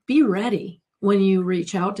be ready when you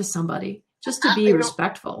reach out to somebody, just to be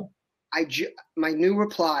respectful. My new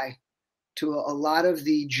reply to a lot of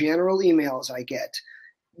the general emails I get,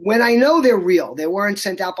 when I know they're real, they weren't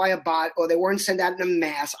sent out by a bot or they weren't sent out in a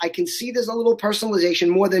mass, I can see there's a little personalization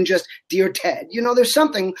more than just Dear Ted. There's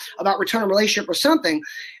something about return a relationship or something.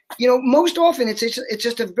 Most often it's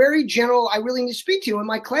just a very general, I really need to speak to you. And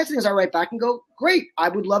my classic is I write back and go, great, I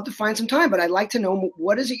would love to find some time, but I'd like to know,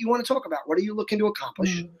 what is it you want to talk about? What are you looking to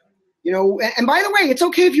accomplish? And by the way, it's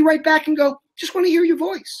okay if you write back and go, just want to hear your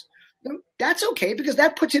voice. That's okay, because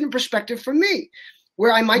that puts it in perspective for me,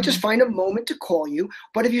 where I might just find a moment to call you.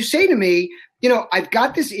 But if you say to me, I've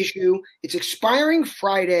got this issue, it's expiring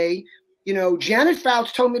Friday, Janet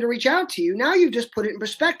Fouts told me to reach out to you. Now you've just put it in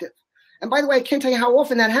perspective. And by the way, I can't tell you how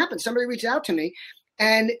often that happens. Somebody reaches out to me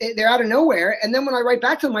and they're out of nowhere. And then when I write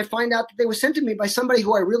back to them, I find out that they were sent to me by somebody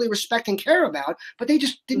who I really respect and care about, but they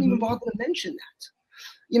just didn't even bother to mention that.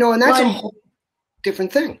 And that's a whole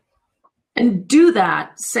different thing. And do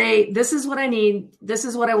that. Say, this is what I need. This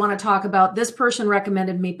is what I want to talk about. This person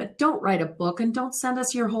recommended me, but don't write a book and don't send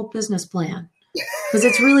us your whole business plan, because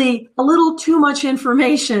it's really a little too much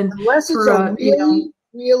information. Unless it's a really,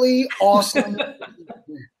 really awesome.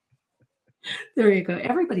 There you go.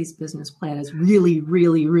 Everybody's business plan is really,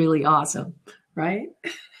 really, really awesome, right?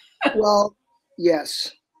 Well,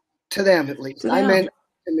 yes, to them at least. I meant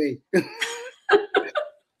to me.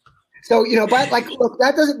 So, but look,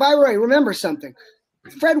 that doesn't, by the way, remember something.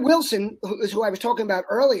 Fred Wilson, who I was talking about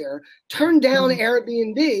earlier, turned down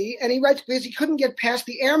Airbnb, and he writes because he couldn't get past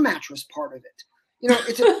the air mattress part of it.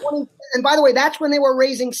 It's a 20, and by the way, that's when they were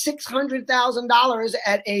raising $600,000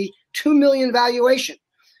 at a $2 million valuation.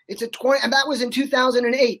 It's a 20, and that was in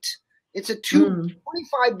 2008. It's a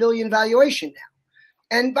 25 billion valuation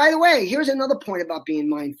now. And by the way, here's another point about being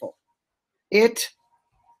mindful. It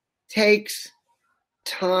takes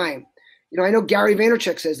time. You know, I know Gary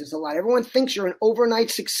Vaynerchuk says this a lot. Everyone thinks you're an overnight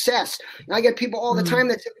success. And I get people all the time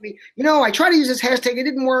that say to me, you know, I tried to use this hashtag. It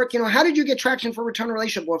didn't work. You know, how did you get traction for return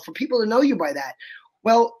relationship or for people to know you by that?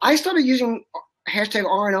 Well, I started using hashtag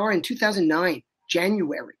R&R in 2009,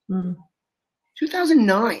 January.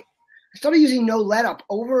 2009. I started using No Let Up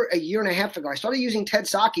over a year and a half ago. I started using Ted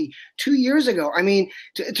Psaki 2 years ago. I mean,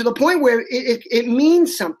 to the point where it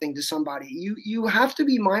means something to somebody. You have to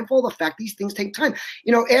be mindful of the fact these things take time.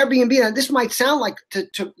 You know, Airbnb, and this might sound like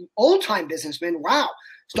to old-time businessmen, wow,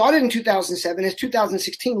 started in 2007, it's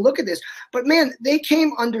 2016, look at this. But man, they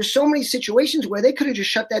came under so many situations where they could have just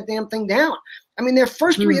shut that damn thing down. I mean, their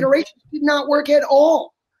first 3 iterations did not work at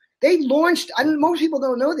all. They launched, most people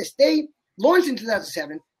don't know this, they launched in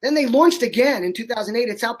 2007. Then they launched again in 2008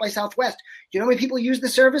 at South by Southwest. You know how many people used the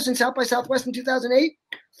service in South by Southwest in 2008?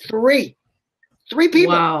 3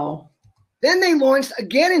 people. Wow. Then they launched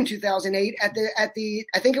again in 2008 at the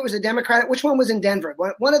I think it was the Democratic. Which one was in Denver?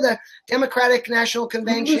 One of the Democratic National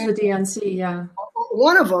Convention. It was the DNC, yeah.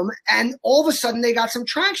 One of them, and all of a sudden they got some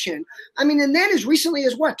traction. I mean, and then as recently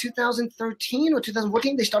as 2013 or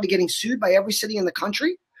 2014, they started getting sued by every city in the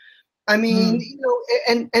country. I mean, you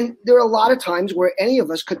know, and there are a lot of times where any of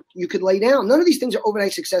us could lay down. None of these things are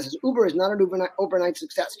overnight successes. Uber is not an overnight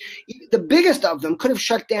success. The biggest of them could have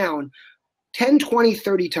shut down 10, 20,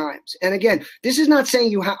 30 times. And again, this is not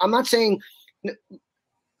saying I'm not saying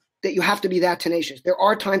that you have to be that tenacious. There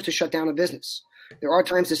are times to shut down a business. There are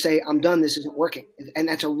times to say, I'm done, this isn't working. And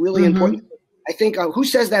that's a really important thing. I think, who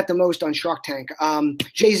says that the most on Shark Tank?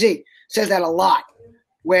 Jay-Z says that a lot,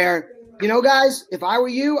 where, you know, guys, if I were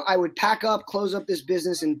you, I would pack up, close up this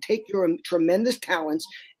business, and take your tremendous talents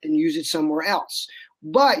and use it somewhere else.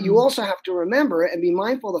 But you also have to remember and be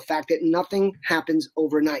mindful of the fact that nothing happens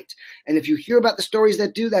overnight. And if you hear about the stories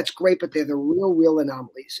that do, that's great, but they're the real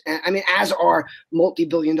anomalies. And, I mean, as are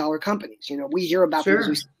multi-billion-dollar companies. You know, we hear about things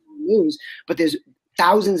we see in the news, but there's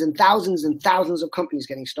thousands and thousands and thousands of companies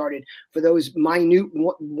getting started for those minute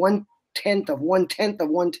 1/10 of 1/10 of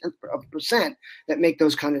 1/10 of percent that make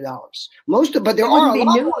those kind of dollars. But there are a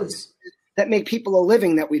lot of ones that make people a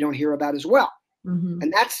living that we don't hear about as well.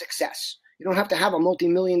 And that's success. You don't have to have a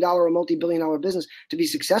multi-million-dollar or multi-billion-dollar business to be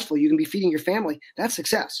successful. You can be feeding your family. That's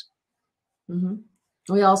success.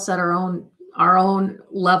 We all set our own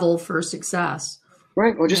level for success.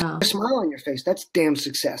 Right. Or just a smile on your face. That's damn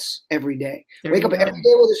success every day. There Wake up every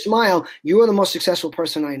day with a smile. You are the most successful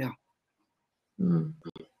person I know.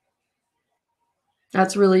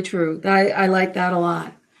 That's really true. I like that a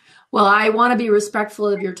lot. Well, I want to be respectful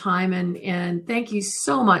of your time and thank you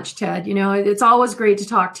so much, Ted. You know, it's always great to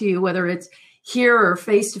talk to you, whether it's here or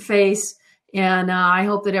face to face. And I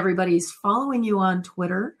hope that everybody's following you on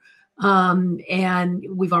Twitter. And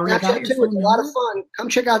we've already got your phone number. It's a lot of fun. Come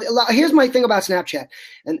check out. Here's my thing about Snapchat,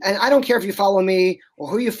 and I don't care if you follow me or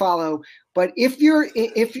who you follow, but if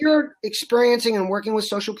you're experiencing and working with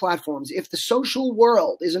social platforms, if the social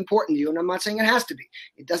world is important to you, and I'm not saying it has to be,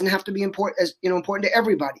 it doesn't have to be important to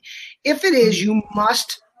everybody. If it is, you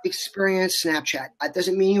must experience Snapchat. That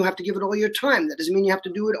doesn't mean you have to give it all your time. That doesn't mean you have to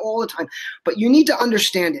do it all the time, but you need to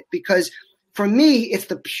understand it, because for me, it's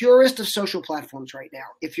the purest of social platforms right now.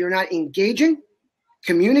 If you're not engaging,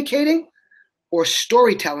 communicating, or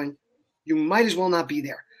storytelling, you might as well not be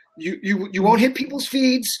there. You won't hit people's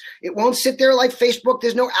feeds. It won't sit there like Facebook.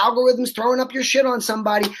 There's no algorithms throwing up your shit on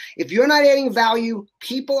somebody. If you're not adding value,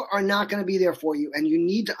 people are not going to be there for you. And you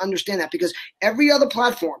need to understand that, because every other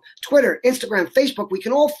platform, Twitter, Instagram, Facebook, we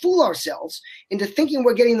can all fool ourselves into thinking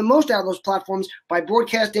we're getting the most out of those platforms by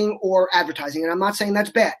broadcasting or advertising. And I'm not saying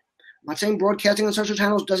that's bad. I'm not saying broadcasting on social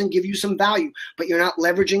channels doesn't give you some value, but you're not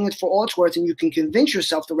leveraging it for all it's worth, and you can convince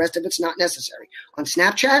yourself the rest of it's not necessary. On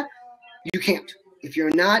Snapchat, you can't. If you're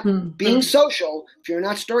not being social, if you're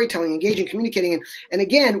not storytelling, engaging, communicating, and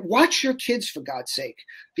again, watch your kids, for God's sake,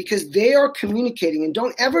 because they are communicating. And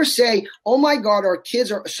don't ever say, oh my God, our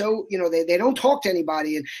kids are so, they don't talk to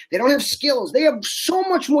anybody and they don't have skills. They have so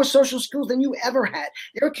much more social skills than you ever had.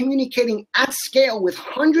 They're communicating at scale with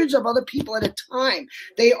hundreds of other people at a time.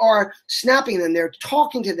 They are snapping them. They're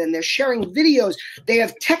talking to them. They're sharing videos. They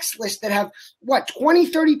have text lists that have, 20,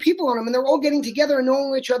 30 people on them, and they're all getting together and knowing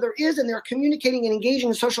who each other is, and they're communicating and engaging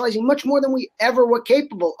and socializing much more than we ever were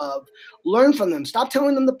capable of. Learn from them. Stop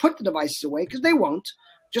telling them to put the devices away, because they won't.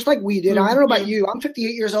 Just like we did. I don't know about you. I'm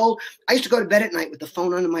 58 years old. I used to go to bed at night with the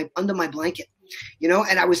phone under my blanket, and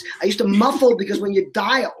I used to muffle, because when you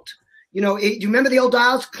dialed, you remember the old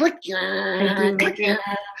dials? Click, click,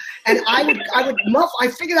 and I would muffle. I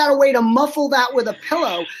figured out a way to muffle that with a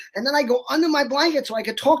pillow, and then I go under my blanket so I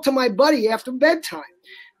could talk to my buddy after bedtime.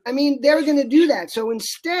 I mean, they're going to do that. So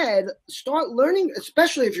instead, start learning,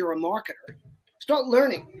 especially if you're a marketer. Start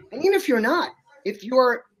learning. And even if you're not, if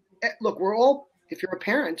you're, look, if you're a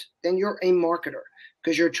parent, then you're a marketer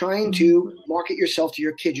because you're trying to market yourself to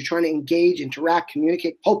your kids. You're trying to engage, interact,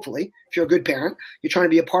 communicate. Hopefully, if you're a good parent, you're trying to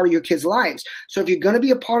be a part of your kids' lives. So if you're going to be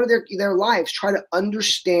a part of their lives, try to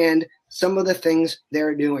understand some of the things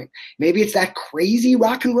they're doing. Maybe it's that crazy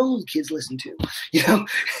rock and roll the kids listen to,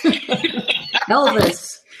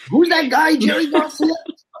 Elvis. Who's that guy, Jerry Garcia?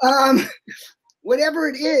 Whatever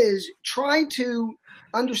it is, try to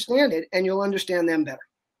understand it, and you'll understand them better.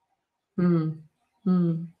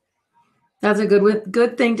 That's a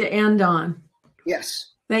good thing to end on.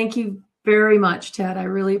 Yes. Thank you very much, Ted. I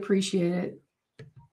really appreciate it.